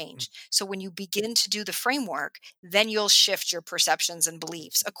drives change. So when you begin to do the framework, then you'll shift your perceptions and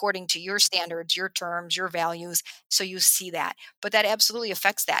beliefs according to your standards, your terms, your values. So you see that. But that absolutely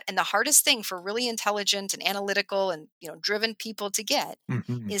affects that. And the hardest thing for really intelligent and analytical and driven people to get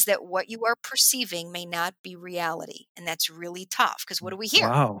Mhm. is that what you are perceiving may not be reality. And that's really tough because what do we hear?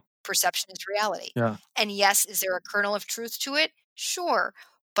 Wow. Perception is reality. Yeah. And yes, is there a kernel of truth to it? Sure.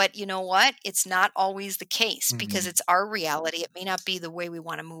 But you know what? It's not always the case because Mhm. it's our reality. It may not be the way we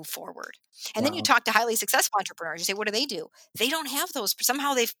want to move forward. And then you Wow. talk to highly successful entrepreneurs. You say, what do? They don't have those.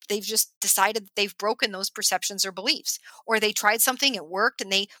 Somehow they've just decided that they've broken those perceptions or beliefs, or they tried something, it worked,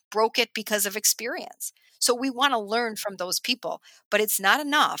 and they broke it because of experience. So we want to learn from those people, but it's not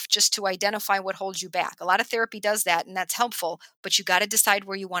enough just to identify what holds you back. A lot of therapy does that, and that's helpful, but you got to decide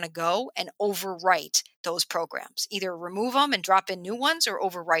where you want to go and overwrite those programs. Either remove them and drop in new ones or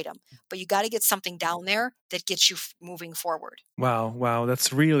overwrite them. But you got to get something down there that gets you moving forward. Wow, wow,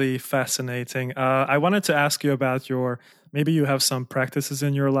 that's really fascinating. I wanted to ask you about maybe you have some practices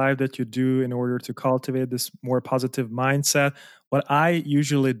in your life that you do in order to cultivate this more positive mindset. What I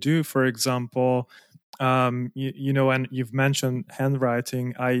usually do, for example, and you've mentioned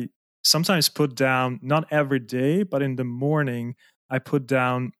handwriting. I sometimes put down, not every day, but in the morning, I put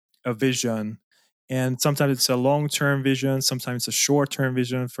down a vision. And sometimes it's a long term vision, sometimes it's a short term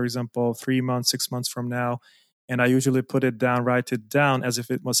vision, for example, 3 months, 6 months from now. And I usually put it down, write it down as if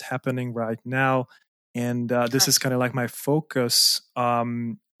it was happening right now. And this is Nice. kind of like my focus.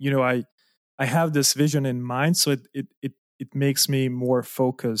 I have this vision in mind, so it makes me more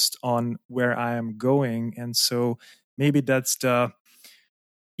focused on where I am going. And so maybe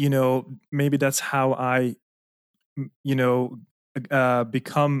maybe that's how I, you know,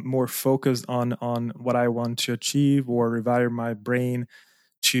 become more focused on what I want to achieve or rewire my brain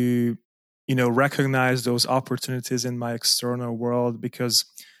to, recognize those opportunities in my external world. Because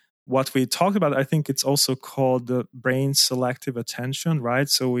what we talked about, I think it's also called the brain selective attention, right?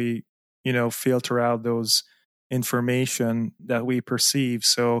 So we, filter out those information that we perceive.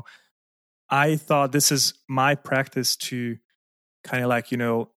 So I thought this is my practice to kind of like,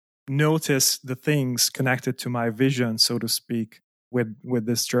 notice the things connected to my vision, so to speak, with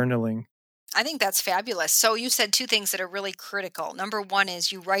this journaling. I think that's fabulous. So you said two things that are really critical. Number one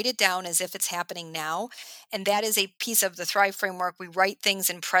is you write it down as if it's happening now. And that is a piece of the Thrive framework. We write things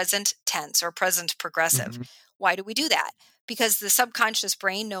in present tense or present progressive. Mm-hmm. Why do we do that? Because the subconscious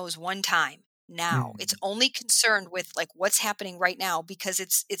brain knows one time now. It's only concerned with like what's happening right now because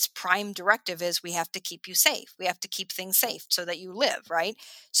its prime directive is we have to keep you safe. We have to keep things safe so that you live, right?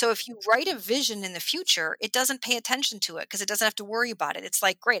 So if you write a vision in the future, it doesn't pay attention to it because it doesn't have to worry about it. It's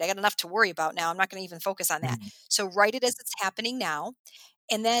like, great, I got enough to worry about now. I'm not going to even focus on that. Mm-hmm. So write it as it's happening now.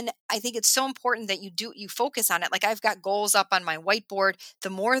 And then I think it's so important that you focus on it. Like I've got goals up on my whiteboard. The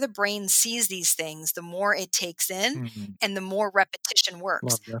more the brain sees these things, the more it takes in Mm-hmm. and the more repetition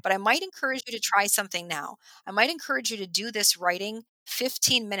works. Love that. But I might encourage you to try something now. I might encourage you to do this writing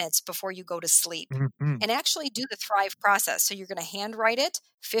 15 minutes before you go to sleep Mm-hmm. and actually do the Thrive process. So you're going to handwrite it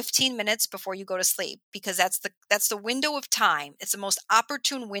 15 minutes before you go to sleep because that's the window of time. It's the most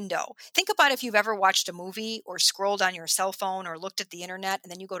opportune window. Think about if you've ever watched a movie or scrolled on your cell phone or looked at the internet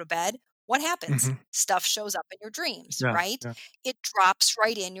and then you go to bed. What happens? Mm-hmm. Stuff shows up in your dreams, Yeah, right? yeah. It drops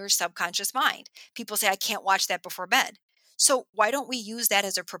right in your subconscious mind. People say, I can't watch that before bed. So why don't we use that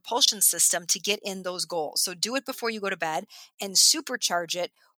as a propulsion system to get in those goals? So do it before you go to bed and supercharge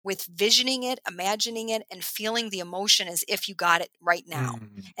it with visioning it, imagining it, and feeling the emotion as if you got it right now.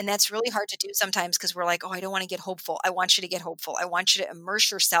 Mm-hmm. And that's really hard to do sometimes because we're like, oh, I don't want to get hopeful. I want you to get hopeful. I want you to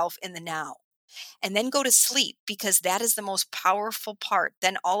immerse yourself in the now and then go to sleep because that is the most powerful part.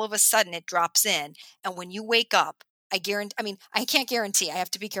 Then all of a sudden it drops in. And when you wake up, I can't guarantee. I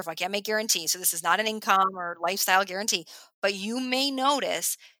have to be careful. I can't make guarantees. So this is not an income or lifestyle guarantee, but you may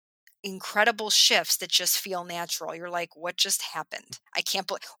notice incredible shifts that just feel natural. You're like, what just happened? I can't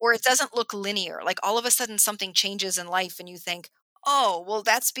believe, or it doesn't look linear. Like all of a sudden something changes in life and you think, oh, well,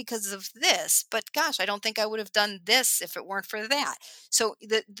 that's because of this. But gosh, I don't think I would have done this if it weren't for that. So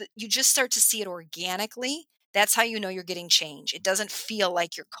you just start to see it organically. That's how you know you're getting change. It doesn't feel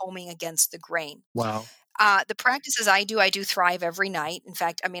like you're combing against the grain. Wow. The practices I do Thrive every night. In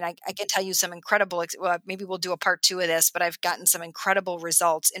fact, I mean, I can tell you some incredible, well, maybe we'll do a part 2 of this, but I've gotten some incredible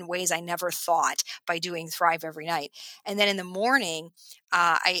results in ways I never thought by doing Thrive every night. And then in the morning,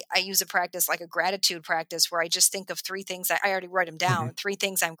 I use a practice like a gratitude practice where I just think of 3 things. I already write them Mm-hmm. down, 3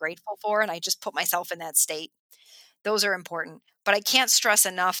 things I'm grateful for. And I just put myself in that state. Those are important. But I can't stress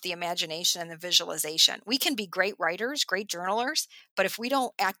enough the imagination and the visualization. We can be great writers, great journalers, but if we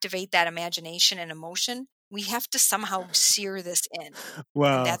don't activate that imagination and emotion, we have to somehow sear this in.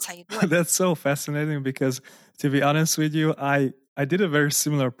 And Wow, that's how you do it. that's so fascinating because, to be honest with you, I did a very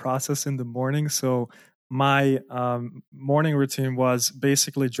similar process in the morning. So my morning routine was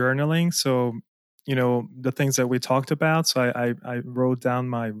basically journaling. So the things that we talked about. So I wrote down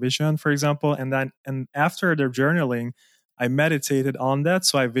my vision, for example, and after the journaling, I meditated on that.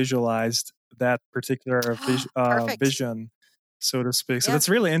 So I visualized that particular Perfect. vision, so to speak. So Yeah. that's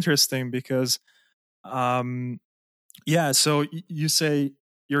really interesting because. Um, yeah, so you say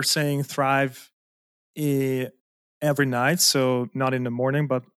you're saying thrive eh, every night, so not in the morning,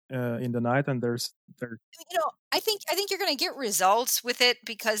 but in the night, and there. I think you're going to get results with it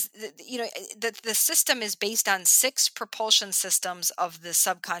because the system is based on 6 propulsion systems of the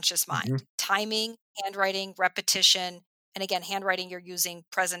subconscious Mhm, mind: timing, handwriting, repetition, and again, handwriting you're using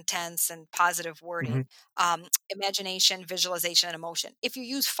present tense and positive mhm, wording, imagination, visualization, and emotion. If you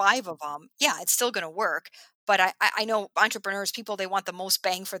use 5 of them, yeah, it's still going to work. But I know entrepreneurs, people, they want the most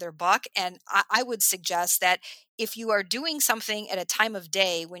bang for their buck, and I would suggest that if you are doing something at a time of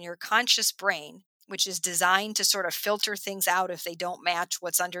day when your conscious brain, which is designed to sort of filter things out if they don't match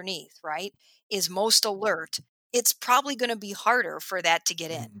what's underneath, right, is most alert, it's probably going to be harder for that to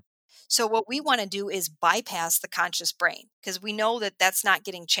get in. mhm, So what we want to do is bypass the conscious brain because we know that that's not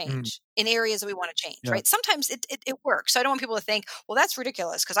getting mhm. change in areas that we want to change, Yeah. right? Sometimes it works. So I don't want people to think, well, that's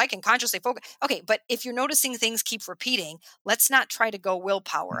ridiculous because I can consciously focus. Okay, but if you're noticing things keep repeating, let's not try to go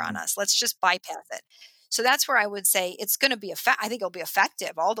willpower on Mhm, us. Let's just bypass it. So that's where I would say it's going to be I think it'll be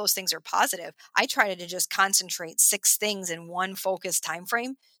effective. All those things are positive. I try to just concentrate 6 things in one focused time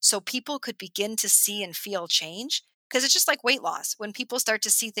frame so people could begin to see and feel change because it's just like weight loss. When people start to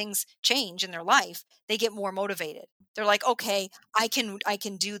see things change in their life, they get more motivated. They're like, okay, I can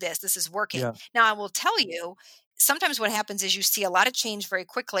do this. This is working. yeah. Now I will tell you, sometimes what happens is you see a lot of change very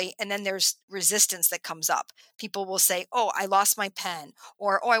quickly, and then there's resistance that comes up. People will say, "Oh, I lost my pen,"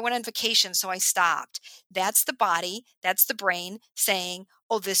 or "Oh, I went on vacation, so I stopped." That's the body, that's the brain saying,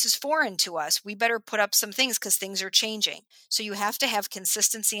 "Oh, this is foreign to us. We better put up some things because things are changing." So you have to have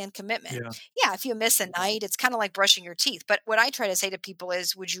consistency and commitment. Yeah. Yeah, if you miss a night, it's kind of like brushing your teeth. But what I try to say to people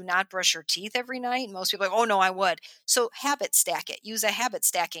is, would you not brush your teeth every night? And most people are like, "Oh no, I would." So habit stack it. Use a habit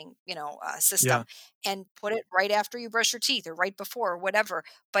stacking, Yeah. system, and put it right after you brush your teeth or right before or whatever.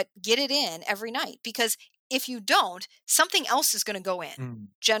 But get it in every night, because if you don't, something else is going to go in. Mm.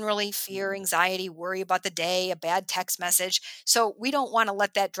 Generally, fear, anxiety, worry about the day, a bad text message. So we don't want to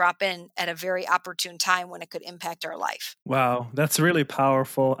let that drop in at a very opportune time when it could impact our life. Wow, that's really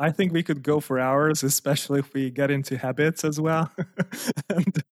powerful. I think we could go for hours, especially if we get into habits as well.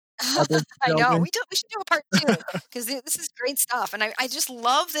 And habit I know. building. We should do a part two, because this is great stuff. And I just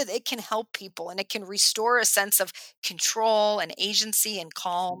love that it can help people and it can restore a sense of control and agency and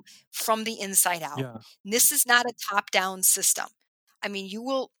calm from the inside out. Yeah. This is not a top down system. I mean, you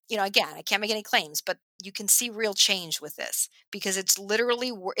will, again, I can't make any claims, but you can see real change with this, because it's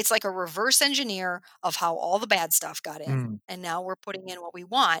literally, it's like a reverse engineer of how all the bad stuff got in. Mm. And now we're putting in what we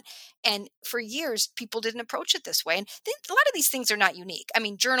want. And for years, people didn't approach it this way. And a lot of these things are not unique. I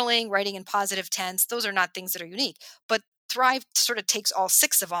mean, journaling, writing in positive tense, those are not things that are unique. But Thrive sort of takes all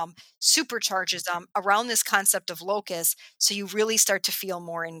six of them, supercharges them around this concept of locus. So you really start to feel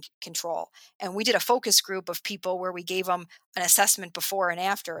more in control. And we did a focus group of people where we gave them an assessment before and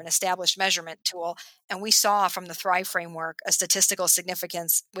after, an established measurement tool. And we saw from the Thrive framework a statistical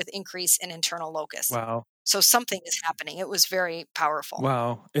significance with increase in internal locus. Wow. So something is happening. It was very powerful.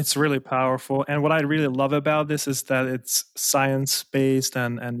 Wow, it's really powerful. And what I really love about this is that it's science based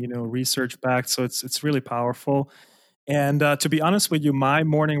and research backed. So it's really powerful. And to be honest with you, my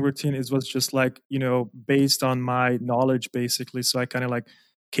morning routine was just like based on my knowledge basically. So I kind of like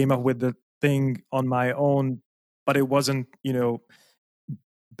came up with the thing on my own, but it wasn't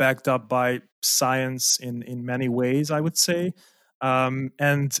backed up by science in many ways, I would say.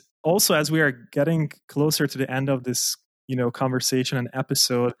 And also, as we are getting closer to the end of this conversation and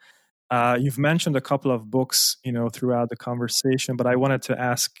episode, you've mentioned a couple of books throughout the conversation, but I wanted to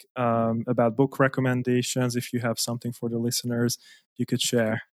ask about book recommendations. If you have something for the listeners you could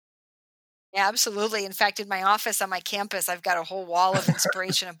share. Yeah, absolutely. In fact, in my office on my campus, I've got a whole wall of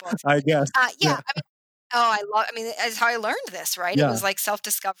inspiration and books. I guess. Yeah, Yeah. I mean, that's how I learned this, right? It Yeah. was like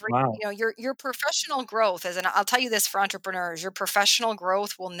self-discovery. Wow. Your professional growth I'll tell you this for entrepreneurs, your professional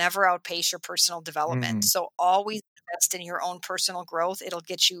growth will never outpace your personal development. Mm. So always invest in your own personal growth. It'll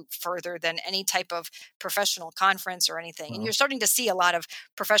get you further than any type of professional conference or anything. And Wow. you're starting to see a lot of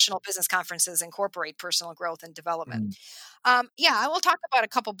professional business conferences incorporate personal growth and development. Mm. Yeah, I will talk about a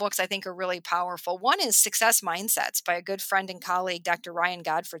couple books I think are really powerful. One is Success Mindsets by a good friend and colleague, Dr. Ryan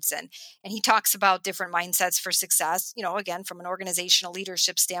Godfredson. And he talks about different mindsets for success, again, from an organizational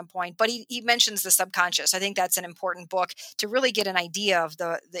leadership standpoint. But he mentions the subconscious. I think that's an important book to really get an idea of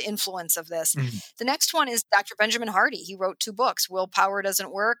the influence of this. Mm. The next one is Dr. Benjamin Hardy. He wrote two books, Willpower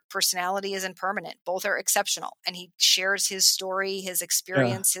Doesn't Work, Personality Isn't Permanent. Both are exceptional. And he shares his story, his Yeah.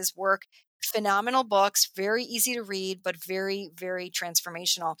 experience, his work. Phenomenal books, very easy to read, but very, very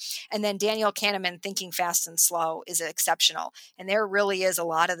transformational. And then Daniel Kahneman, Thinking Fast and Slow, is exceptional. And there really is a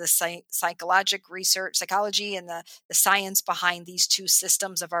lot of the psychology and the science behind these two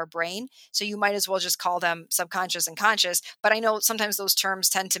systems of our brain. So you might as well just call them subconscious and conscious. But I know sometimes those terms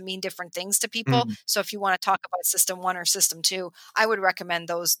tend to mean different things to people. Mm. So if you want to talk about system one or system two, I would recommend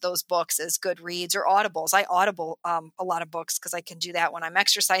those books as good reads or audibles. I audible a lot of books because I can do that when I'm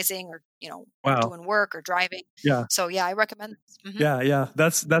exercising or Wow. doing work or driving. Yeah. So yeah, I recommend this. Yeah.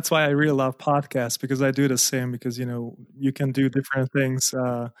 That's why I really love podcasts, because I do the same, because you can do different things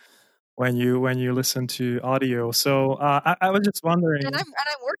when you listen to audio. So I was just wondering. And I'm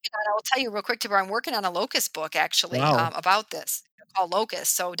working on. I will tell you real quick, Tibor. I'm working on a locust book actually Wow. about this called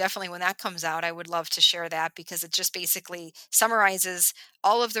Locust. So definitely when that comes out, I would love to share that, because it just basically summarizes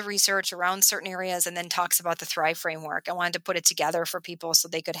all of the research around certain areas and then talks about the Thrive framework. I wanted to put it together for people so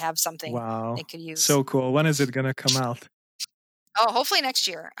they could have something Wow. they could use. So cool. When is it going to come out? Oh, hopefully next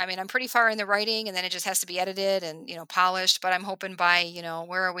year. I mean, I'm pretty far in the writing, and then it just has to be edited and polished. But I'm hoping by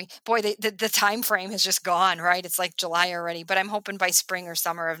where are we? Boy, the time frame has just gone, right? It's like July already. But I'm hoping by spring or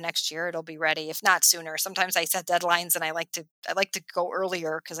summer of next year it'll be ready. If not sooner. Sometimes I set deadlines, and I like to go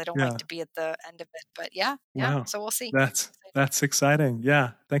earlier because I don't Yeah. like to be at the end of it. But yeah. Wow. So we'll see. That's exciting.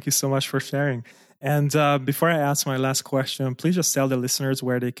 Yeah. Thank you so much for sharing. And before I ask my last question, please just tell the listeners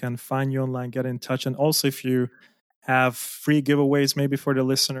where they can find you online, get in touch, and also if you have free giveaways maybe for the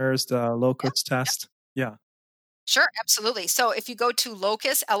listeners, the locust test. Yeah. Sure, absolutely. So if you go to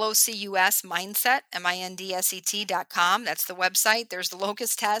Locus, Locus mindset, mindset.com, that's the website. There's the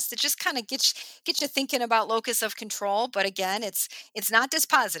locus test. It just kind of gets you thinking about locus of control. But again, it's not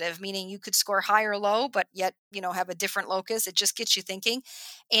dispositive, meaning you could score high or low, but yet, have a different locus. It just gets you thinking.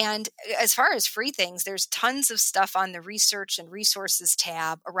 And as far as free things, there's tons of stuff on the research and resources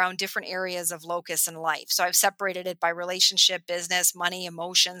tab around different areas of locus in life. So I've separated it by relationship, business, money,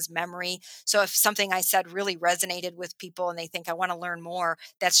 emotions, memory. So if something I said really resonated with people and they think I want to learn more,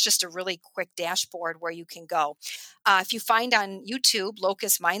 that's just a really quick dashboard where you can go. If you find on YouTube,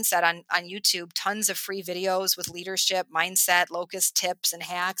 Locus Mindset on YouTube, tons of free videos with leadership, mindset, Locus tips and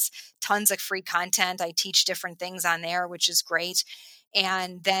hacks, tons of free content. I teach different things on there, which is great.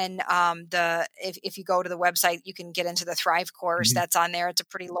 And then if you go to the website, you can get into the Thrive course Mhm. that's on there. It's a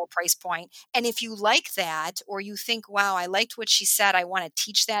pretty low price point. And if you like that, or you think, wow, I liked what she said, I want to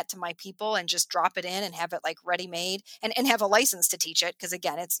teach that to my people and just drop it in and have it like ready made and have a license to teach it. Cause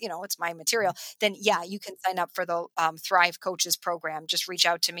again, it's my material. Then yeah, you can sign up for the Thrive Coaches program. Just reach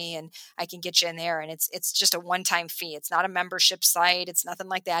out to me and I can get you in there. And it's just a one-time fee. It's not a membership site. It's nothing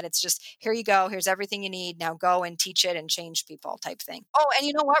like that. It's just, here you go. Here's everything you need. Now go and teach it and change people type thing. Oh, and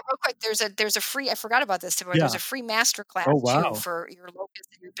you know what? Real quick, there's a free. I forgot about this, Tibor. There's Yeah. a free master Oh, class too wow. for your locus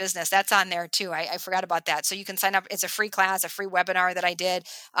and your business. That's on there too. I forgot about that. So you can sign up. It's a free class, a free webinar that I did.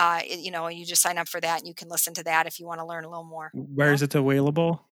 You just sign up for that, and you can listen to that if you want to learn a little more. Where Yeah, is it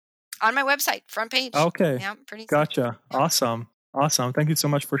available? on my website, front page. Okay. Yeah, pretty easy. Gotcha. Yep. Awesome. Awesome. Thank you so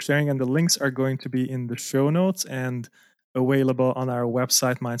much for sharing. And the links are going to be in the show notes and available on our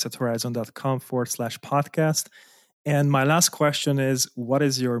website, mindsethorizon.com/podcast. And my last question is, what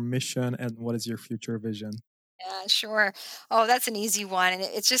is your mission and what is your future vision? Yeah, sure. Oh, that's an easy one. And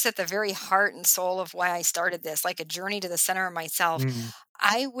it's just at the very heart and soul of why I started this, like a journey to the center of myself. Mm,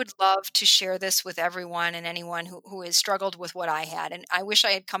 I would love to share this with everyone and anyone who has struggled with what I had. And I wish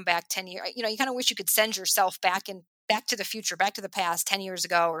I had come back 10 years. You kind of wish you could send yourself back to the future, back to the past 10 years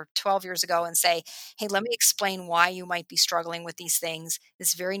ago or 12 years ago and say, hey, let me explain why you might be struggling with these things.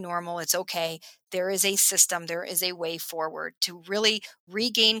 It's very normal. It's okay. There is a system, there is a way forward to really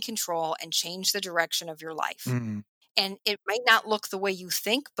regain control and change the direction of your life. mm, And it might not look the way you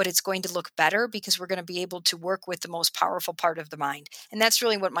think, but it's going to look better because we're going to be able to work with the most powerful part of the mind. And that's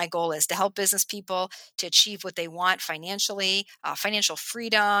really what my goal is, to help business people to achieve what they want financially, financial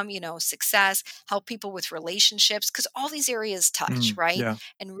freedom, success, help people with relationships, because all these areas touch, right? yeah.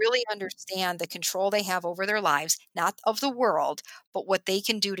 And really understand the control they have over their lives, not of the world, but what they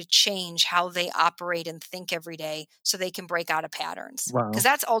can do to change how they operate and think every day so they can break out of patterns. Because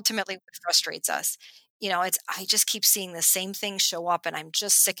Wow. that's ultimately what frustrates us. I just keep seeing the same thing show up and I'm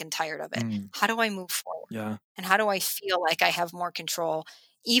just sick and tired of it. Mm, How do I move forward? yeah. And how do I feel like I have more control,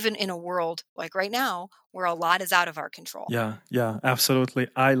 even in a world like right now where a lot is out of our control? Yeah. Yeah. Absolutely.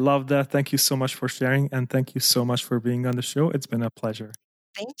 I love that. Thank you so much for sharing. And thank you so much for being on the show. It's been a pleasure.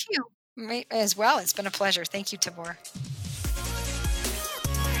 Thank you. As well. It's been a pleasure. Thank you, Tibor.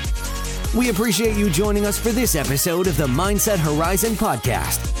 We appreciate you joining us for this episode of the Mindset Horizon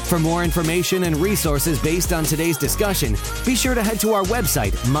podcast. For more information and resources based on today's discussion, be sure to head to our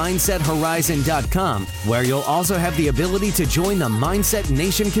website, mindsethorizon.com, where you'll also have the ability to join the Mindset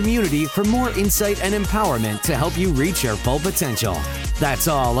Nation community for more insight and empowerment to help you reach your full potential. That's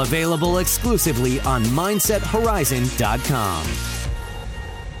all available exclusively on mindsethorizon.com.